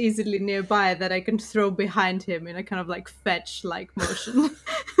lift easily nearby that I can throw behind him in a kind of like fetch-like motion.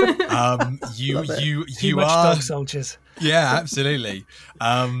 Too much are dog soldiers. Yeah, absolutely.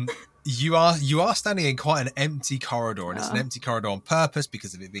 You are standing in quite an empty corridor, and it's an empty corridor on purpose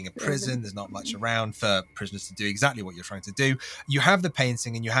because of it being a prison. There's not much around for prisoners to do exactly what you're trying to do. You have the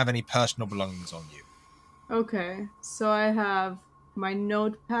painting, and you have any personal belongings on you. Okay, so I have my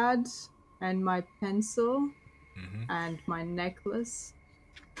notepad and my pencil and my necklace.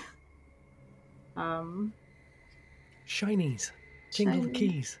 Shinies. Jingle Shiny.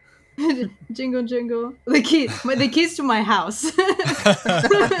 keys. Jingle, jingle. The keys to my house.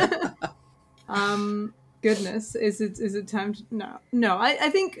 Goodness, is it time to? No. I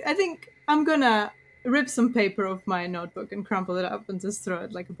think I'm gonna rip some paper off my notebook and crumple it up and just throw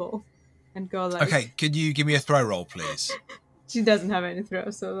it like a ball, and go like. Okay, could you give me a throw roll, please? She doesn't have any throw,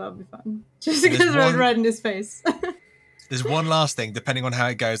 so that'll be fun. Just gonna throw it right in his face. There's one last thing, depending on how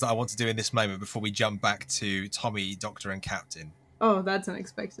it goes, that I want to do in this moment before we jump back to Tommy, Doctor, and Captain. Oh, that's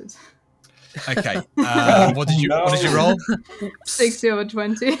unexpected. Okay. What did you roll?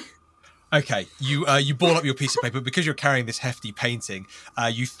 60/20. Okay. You ball up your piece of paper because you're carrying this hefty painting.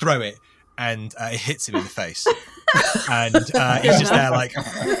 You throw it, and it hits him in the face, and he's just there like.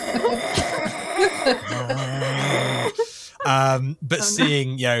 But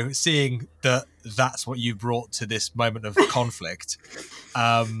seeing that that's what you brought to this moment of conflict,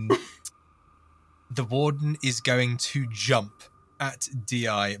 the warden is going to jump at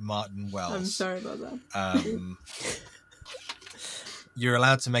D.I. Martin Wells. I'm sorry about that. You're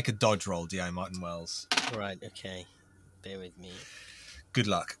allowed to make a dodge roll, D.I. Martin Wells. Right, okay. Bear with me. Good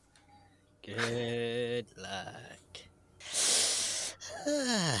luck. Good luck.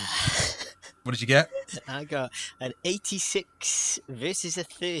 What did you get? I got an 86 versus a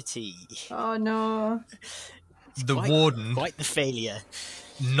 30. Oh no. The warden Quite the failure.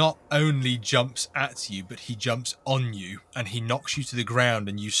 not only jumps at you, but he jumps on you and he knocks you to the ground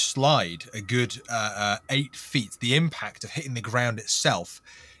and you slide a good 8 feet. The impact of hitting the ground itself,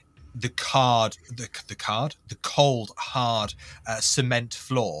 the cold, hard cement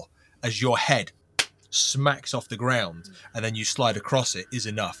floor as your head smacks off the ground and then you slide across it is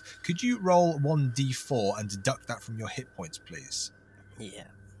enough. Could you roll 1d4 and deduct that from your hit points, please? Yeah.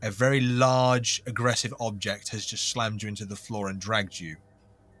 A very large, aggressive object has just slammed you into the floor and dragged you.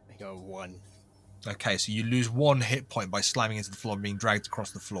 I got 1. Okay, so you lose 1 hit point by slamming into the floor and being dragged across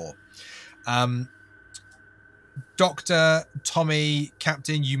the floor. Doctor, Tommy,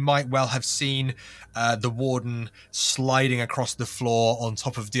 Captain, you might well have seen the warden sliding across the floor on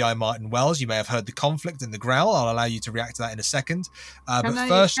top of D.I. Martin Wells. You may have heard the conflict and the growl. I'll allow you to react to that in a second. Can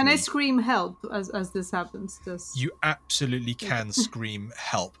I scream help as this happens? You absolutely can scream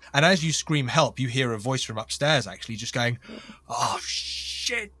help. And as you scream help, you hear a voice from upstairs actually just going, "Oh,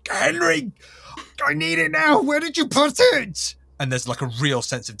 shit, Henry! I need it now! Where did you put it?" And there's like a real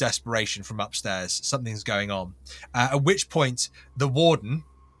sense of desperation from upstairs. Something's going on. At which point, the warden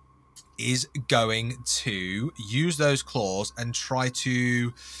is going to use those claws and try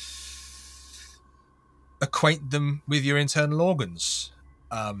to acquaint them with your internal organs.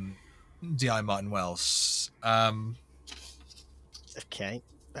 D.I. Martin Wells. Okay.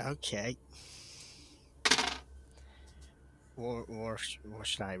 Or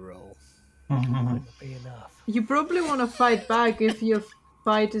should I roll? Wouldn't be enough. You probably want to fight back if your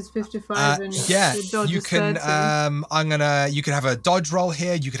fight is 55 and yeah, your dodge you is can. 30. You could have a dodge roll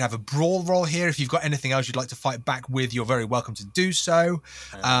here. You could have a brawl roll here. If you've got anything else you'd like to fight back with, you're very welcome to do so.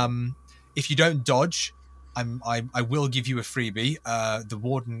 If you don't dodge, I will give you a freebie. The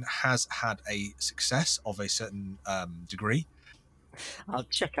warden has had a success of a certain degree. I'll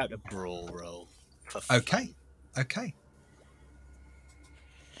check out a brawl roll. For fun. Okay.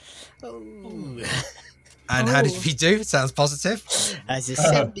 Oh. And how did he do? Sounds positive. As a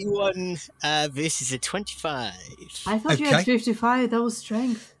 71 versus a 25. I thought you had 55. That was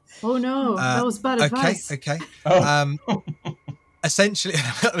strength. Oh no, that was bad advice. Okay. Oh. Essentially,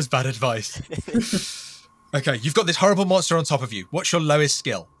 that was bad advice. Okay, you've got this horrible monster on top of you. What's your lowest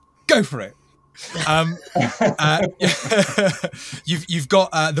skill? Go for it. You've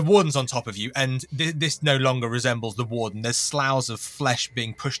got the wardens on top of you, and this no longer resembles the warden. There's sloughs of flesh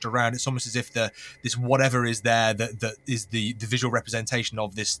being pushed around. It's almost as if this whatever is there that is the visual representation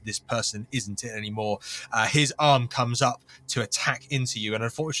of this person isn't it anymore. His arm comes up to attack into you, and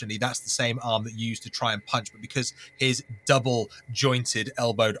unfortunately that's the same arm that you used to try and punch, but because his double jointed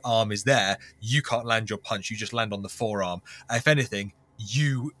elbowed arm is there, you can't land your punch. You just land on the forearm. If anything,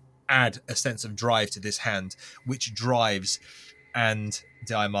 you add a sense of drive to this hand, which drives and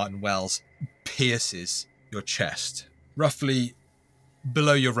D.I. Martin Wells pierces your chest, roughly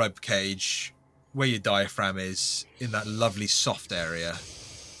below your rib cage, where your diaphragm is, in that lovely soft area.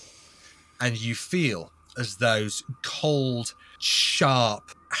 And you feel as those cold,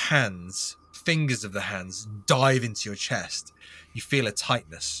 sharp hands, fingers of the hands, dive into your chest. You feel a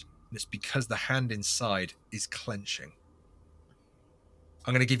tightness, and it's because the hand inside is clenching.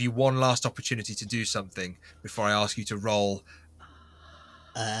 I'm going to give you one last opportunity to do something before I ask you to roll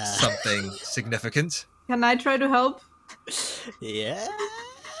something significant. Can I try to help? Yeah.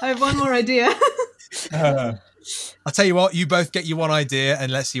 I have one more idea. I'll tell you what, you both get your one idea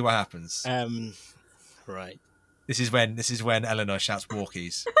and let's see what happens. Right. This is when Eleanor shouts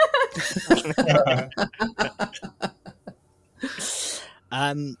walkies.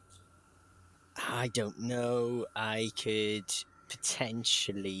 I don't know. I could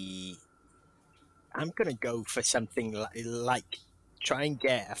potentially. I'm gonna go for something like try and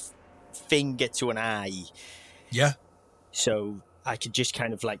get a finger to an eye. Yeah. So I could just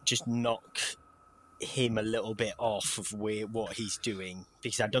kind of just knock him a little bit off of what he's doing,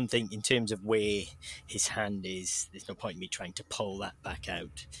 because I don't think in terms of where his hand is, there's no point in me trying to pull that back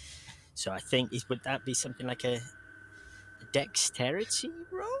out. So I think would that be something like a dexterity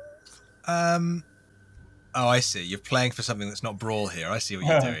roll? Oh, I see. You're playing for something that's not brawl here. I see what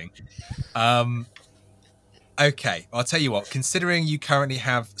you're doing. Okay, I'll tell you what. Considering you currently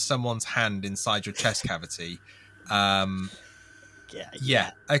have someone's hand inside your chest cavity,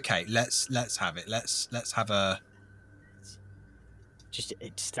 yeah. Okay, let's have it. Let's have a just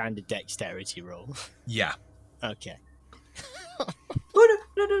a standard dexterity roll. Yeah. Okay. No.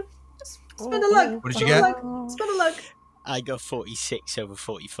 Spin a luck. What did you get? Spin a luck. I got 46 over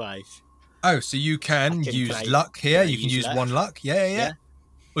 45. Oh, so you can use luck here. You can use luck? one luck. Yeah.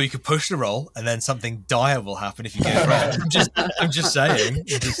 Or you could push the roll, and then something dire will happen if you get it wrong. I'm just saying.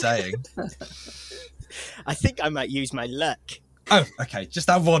 I think I might use my luck. Oh, okay. Just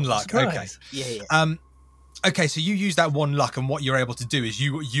that one luck. Surprise. Okay. Yeah. Okay, so you use that one luck, and what you're able to do is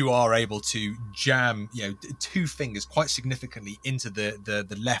you are able to jam, two fingers quite significantly into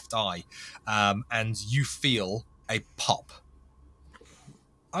the left eye, and you feel a pop.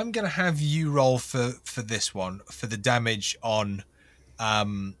 I'm going to have you roll for this one, for the damage on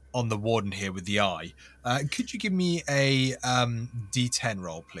the warden here with the eye. Could you give me a D10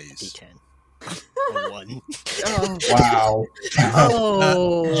 roll, please? D10. A 1. Oh. Wow.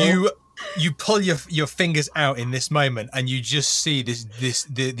 Oh. You pull your fingers out in this moment, and you just see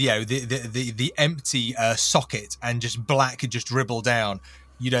the empty socket, and just black just dribble down.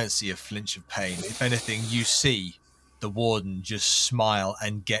 You don't see a flinch of pain. If anything, you see the warden just smile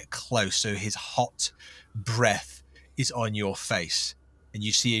and get close, so his hot breath is on your face, and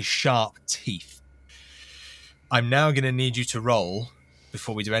you see his sharp teeth. I'm now going to need you to roll,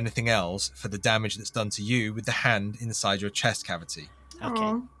 before we do anything else, for the damage that's done to you with the hand inside your chest cavity. Okay.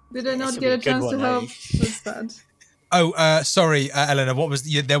 Aww. Did I not This will get a be a good chance to one, help? eh? That's bad. Oh, sorry, Eleanor. What was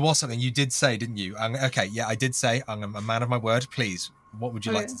there was something you did say, didn't you? Okay, yeah, I did say I'm a man of my word. Please, what would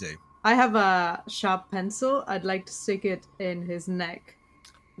you like to do? I have a sharp pencil. I'd like to stick it in his neck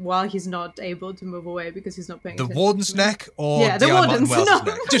while he's not able to move away because he's not paying The attention. warden's to me. neck or Yeah, the D.I. Martin warden's, Wells' no.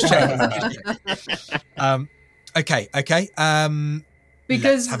 neck? Just checking. Okay.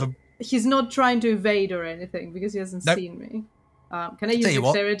 Because Let's have a... he's not trying to evade or anything because he hasn't Nope. seen me. Can I use Tell you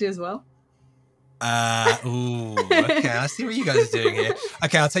what. dexterity as well? Okay, I see what you guys are doing here.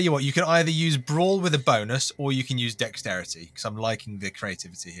 Okay, I'll tell you what, you can either use Brawl with a bonus or you can use Dexterity, because I'm liking the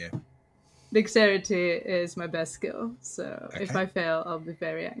creativity here. Dexterity is my best skill, so if Okay. I fail, I'll be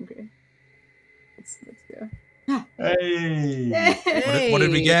very angry. Let's go. Hey. What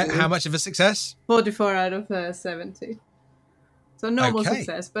did we get? How much of a success? 44 out of 70. So normal Okay.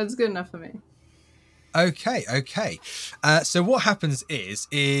 success, but it's good enough for me. Okay. So what happens is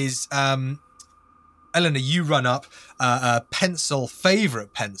Eleanor, you run up,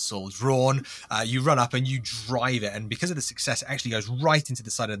 favourite pencil drawn. You run up and you drive it, and because of the success, it actually goes right into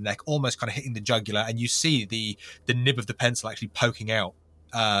the side of the neck, almost kind of hitting the jugular. And you see the nib of the pencil actually poking out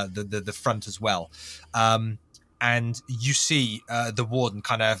the front as well. And you see the warden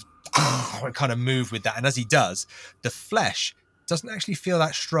kind of move with that, and as he does, the flesh doesn't actually feel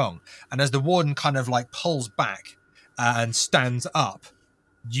that strong. And as the warden kind of like pulls back and stands up,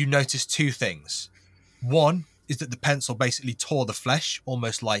 you notice two things. One is that the pencil basically tore the flesh,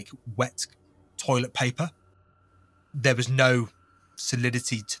 almost like wet toilet paper. There was no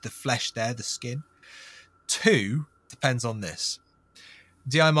solidity to the flesh there, the skin. Two depends on this.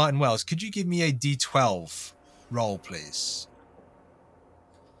 D.I. Martin Wells, could you give me a D12 roll, please?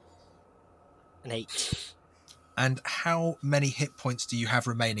 An 8. And how many hit points do you have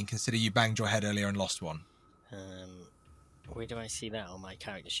remaining, consider you banged your head earlier and lost one? Where do I see that on my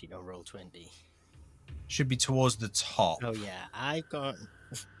character sheet on Roll20? Should be towards the top. Oh yeah, I've got.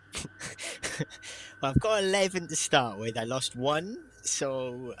 Well, I've got 11 to start with. I lost 1,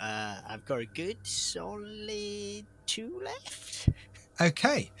 so I've got a good solid 2 left.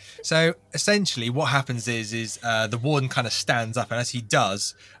 Okay, so essentially what happens is the warden kind of stands up, and as he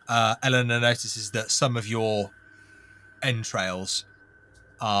does, Eleanor notices that some of your entrails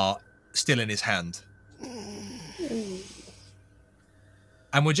are still in his hand.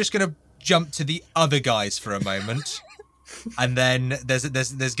 And we're just going to jump to the other guys for a moment. And then there's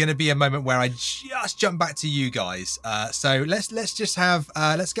going to be a moment where I just jump back to you guys. So let's just have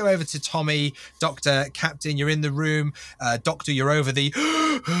let's go over to Tommy, Doctor, Captain. You're in the room. Doctor, you're over the.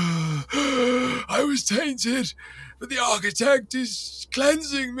 I was tainted, but the architect is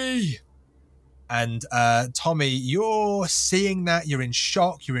cleansing me. And Tommy, you're seeing that. You're in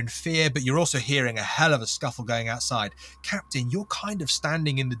shock. You're in fear, but you're also hearing a hell of a scuffle going outside. Captain, you're kind of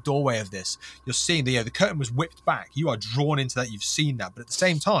standing in the doorway of this. You're seeing the curtain was whipped back. You are drawn into that. You've seen that, but at the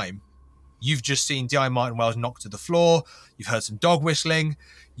same time, you've just seen D.I. Martin Wells knocked to the floor. You've heard some dog whistling.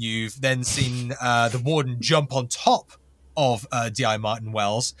 You've then seen the warden jump on top of D.I. Martin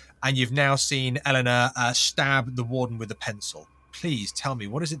Wells, and you've now seen Eleanor stab the warden with a pencil. Please tell me,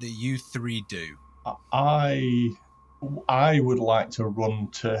 what is it that you three do? I would like to run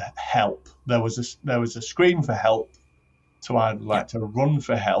to help. There was a scream for help, so I'd like to run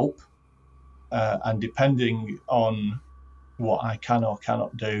for help, and depending on what I can or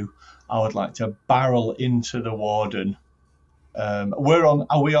cannot do, I would like to barrel into the warden. Are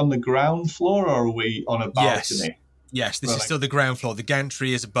we on the ground floor or are we on a balcony? Yes, this is still the ground floor. The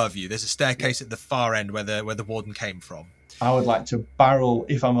gantry is above you. There's a staircase at the far end where the warden came from. I would like to barrel,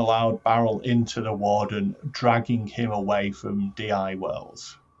 if I'm allowed, into the warden, dragging him away from D.I.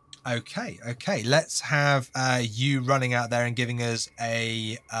 Wells. Okay. Let's have you running out there and giving us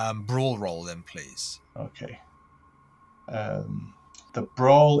a brawl roll then, please. Okay. The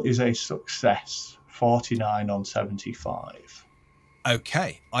brawl is a success, 49 on 75.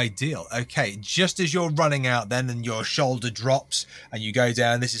 Okay, ideal. Okay, just as you're running out then and your shoulder drops and you go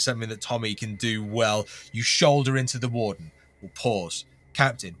down, this is something that Tommy can do well. You shoulder into the warden. We'll pause.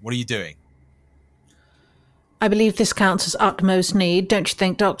 Captain, what are you doing? I believe this counts as utmost need, don't you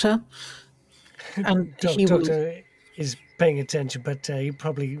think, Doctor? And Doctor is paying attention, but he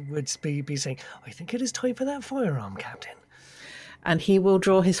probably would be saying, I think it is time for that firearm, Captain. And he will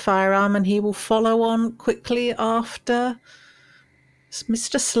draw his firearm and he will follow on quickly after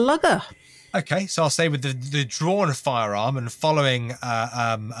Mr. Slugger. Okay, so I'll say with the drawn firearm and following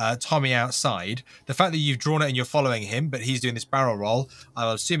Tommy outside, the fact that you've drawn it and you're following him, but he's doing this barrel roll, I'm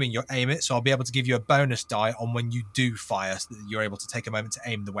assuming you'll aim it, so I'll be able to give you a bonus die on when you do fire, so that you're able to take a moment to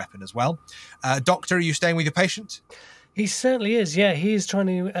aim the weapon as well. Doctor, are you staying with your patient? He certainly is, yeah. He's trying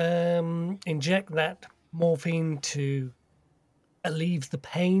to inject that morphine to alleviate the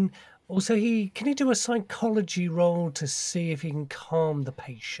pain Also, can he do a psychology roll to see if he can calm the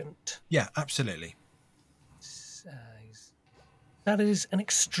patient? Yeah, absolutely. That is an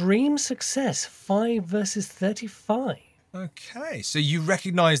extreme success. 5 versus 35. Okay, so you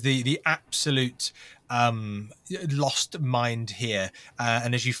recognise the absolute lost mind here,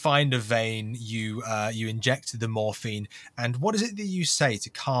 and as you find a vein, you inject the morphine. And what is it that you say to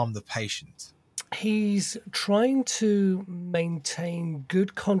calm the patient? He's trying to maintain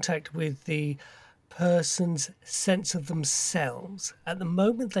good contact with the person's sense of themselves. At the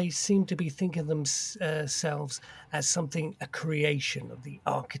moment, they seem to be thinking of themselves as something, a creation of the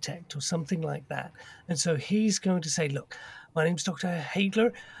architect or something like that. And so he's going to say, look, my name's Dr.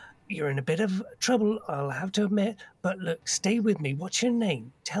 Hagler. You're in a bit of trouble, I'll have to admit, but look, stay with me. What's your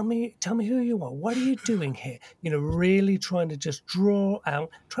name? Tell me who you are. What are you doing here? Really trying to just draw out,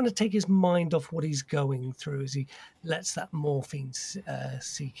 trying to take his mind off what he's going through as he lets that morphine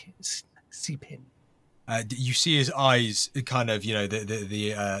seep in. You see his eyes kind of,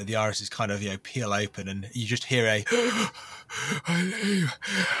 the irises kind of, peel open, and you just hear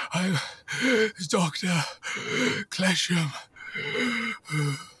I'm Dr. Clesham.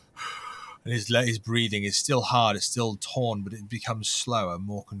 And his breathing is still hard, it's still torn, but it becomes slower,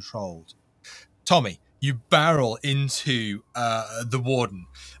 more controlled. Tommy, you barrel into the warden.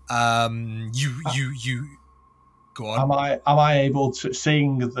 You go on. Am I able to,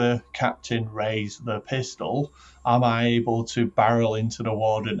 seeing the captain raise the pistol, am I able to barrel into the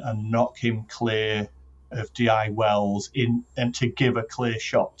warden and knock him clear of D.I. Wells and to give a clear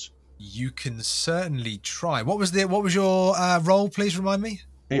shot? You can certainly try. What was your roll? Please remind me.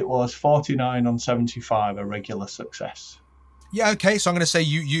 It was 49 on 75, a regular success. Yeah, okay. So I'm going to say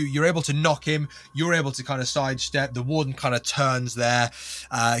you're able to knock him. You're able to kind of sidestep. The warden kind of turns there.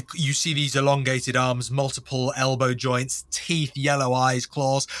 You see these elongated arms, multiple elbow joints, teeth, yellow eyes,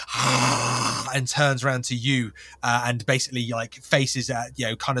 claws, and turns around to you and basically faces at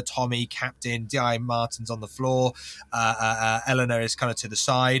kind of Tommy, Captain, D.I. Martin's on the floor. Eleanor is kind of to the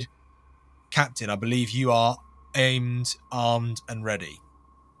side. Captain, I believe you are aimed, armed, and ready.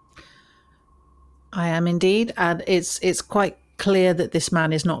 I am indeed, and it's quite clear that this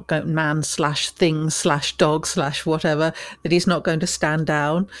man is not going man/thing/dog/whatever, that he's not going to stand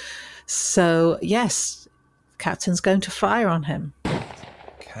down. So yes, Captain's going to fire on him.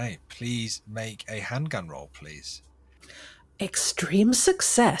 Okay, please make a handgun roll, please. Extreme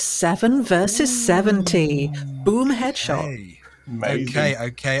success, 7 versus 70. Boom, headshot.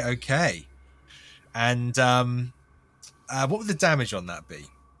 Okay. And what would the damage on that be?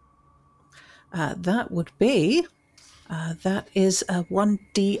 That would be, that is a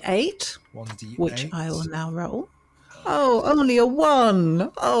 1d8, 1d8. which I will now roll. Oh, only a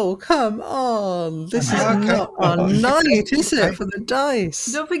 1. Oh, come on. This is not a night, is it, for the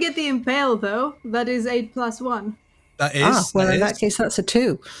dice? Don't forget the impale, though. That is 8 plus 1. That is. Well, in that case, that's a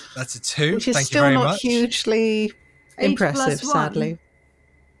 2. That's a 2. Which is Thank still you very not much. hugely 8 impressive, plus 1 sadly.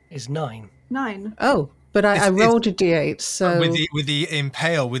 Is 9. 9. Oh, but I rolled a d8, so... With the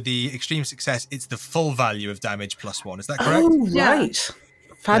impale, with the extreme success, it's the full value of damage plus 1. Is that correct? Oh, Yeah. right.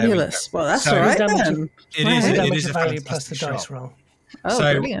 Fabulous. Well, that's So- all right Damage then. It is. The It damage is a value plus the fantastic dice shot. roll. Oh,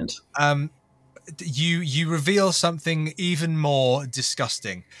 So- brilliant. You reveal something even more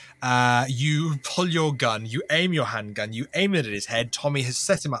disgusting. You pull your gun, you aim your handgun, you aim it at his head. Tommy has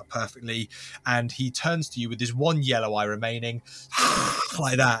set him up perfectly, and he turns to you with his one yellow eye remaining,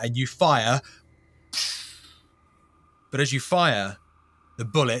 like that, and you fire. But as you fire, the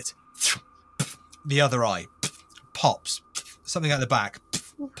bullet, the other eye pops. Something at the back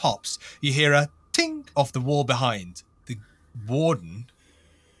pops. You hear a ting off the wall behind. The warden,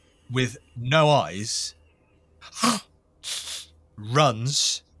 with no eyes,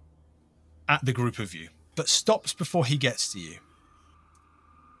 runs at the group of you, but stops before he gets to you.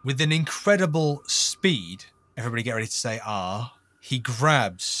 With an incredible speed, everybody get ready to say he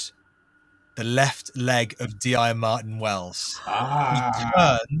grabs the left leg of D.I. Martin Wells. He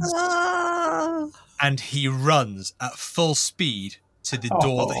turns and he runs at full speed to the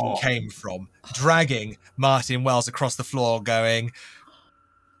door that he came from, dragging Martin Wells across the floor, going,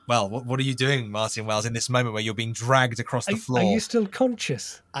 well, what are you doing, Martin Wells, in this moment where you're being dragged across the floor? Are you still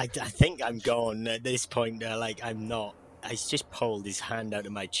conscious? I think I'm gone at this point. I'm not. I just pulled his hand out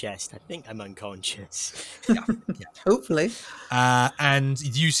of my chest. I think I'm unconscious. Yeah. Hopefully. And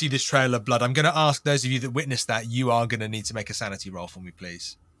you see this trail of blood. I'm going to ask those of you that witnessed that, you are going to need to make a sanity roll for me,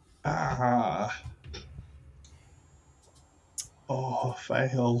 please. Fail.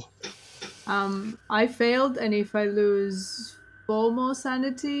 I failed, and if I lose 4 more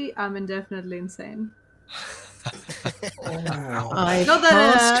sanity, I'm indefinitely insane. I Not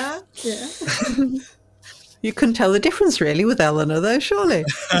passed. that. Yeah. You couldn't tell the difference really with Eleanor, though, surely.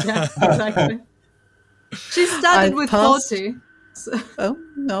 Yeah, exactly. She started I've with passed. 40. So. Oh,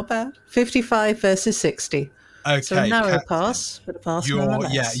 not bad. 55 versus 60. Okay, So a narrow Captain, pass, but a pass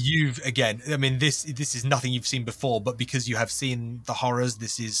nonetheless. you've again. I mean, this is nothing you've seen before, but because you have seen the horrors,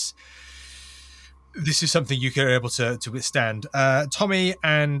 this is something you are able to withstand. Tommy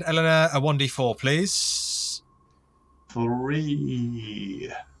and Eleanor, a 1d4, please.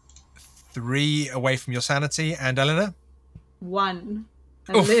 3. 3 away from your sanity, and Eleanor. 1.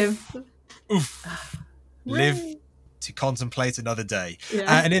 And Oof. live. Oof. Live to contemplate another day.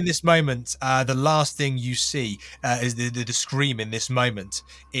 Yeah. And in this moment, the last thing you see is the scream in this moment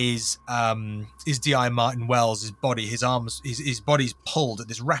is D.I. Martin Wells' body. His arms, his body's pulled at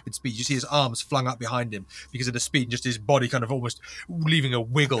this rapid speed. You see his arms flung up behind him because of the speed, and just his body kind of almost leaving a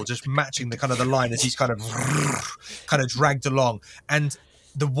wiggle, just matching the kind of the line as he's kind of dragged along. And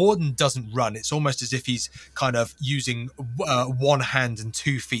the warden doesn't run. It's almost as if he's kind of using one hand and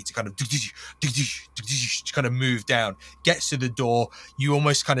 2 feet to kind of move down. Gets to the door. You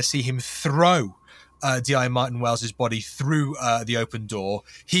almost kind of see him throw D.I. Martin Wells' body through the open door.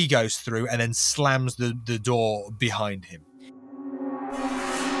 He goes through and then slams the door behind him.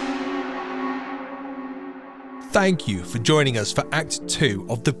 Thank you for joining us for Act 2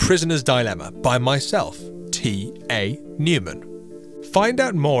 of The Prisoner's Dilemma by myself, T.A. Newman. Find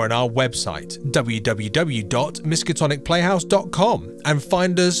out more on our website, www.miskatonicplayhouse.com, and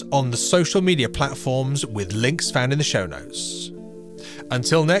find us on the social media platforms with links found in the show notes.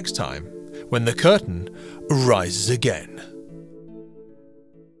 Until next time, when the curtain rises again.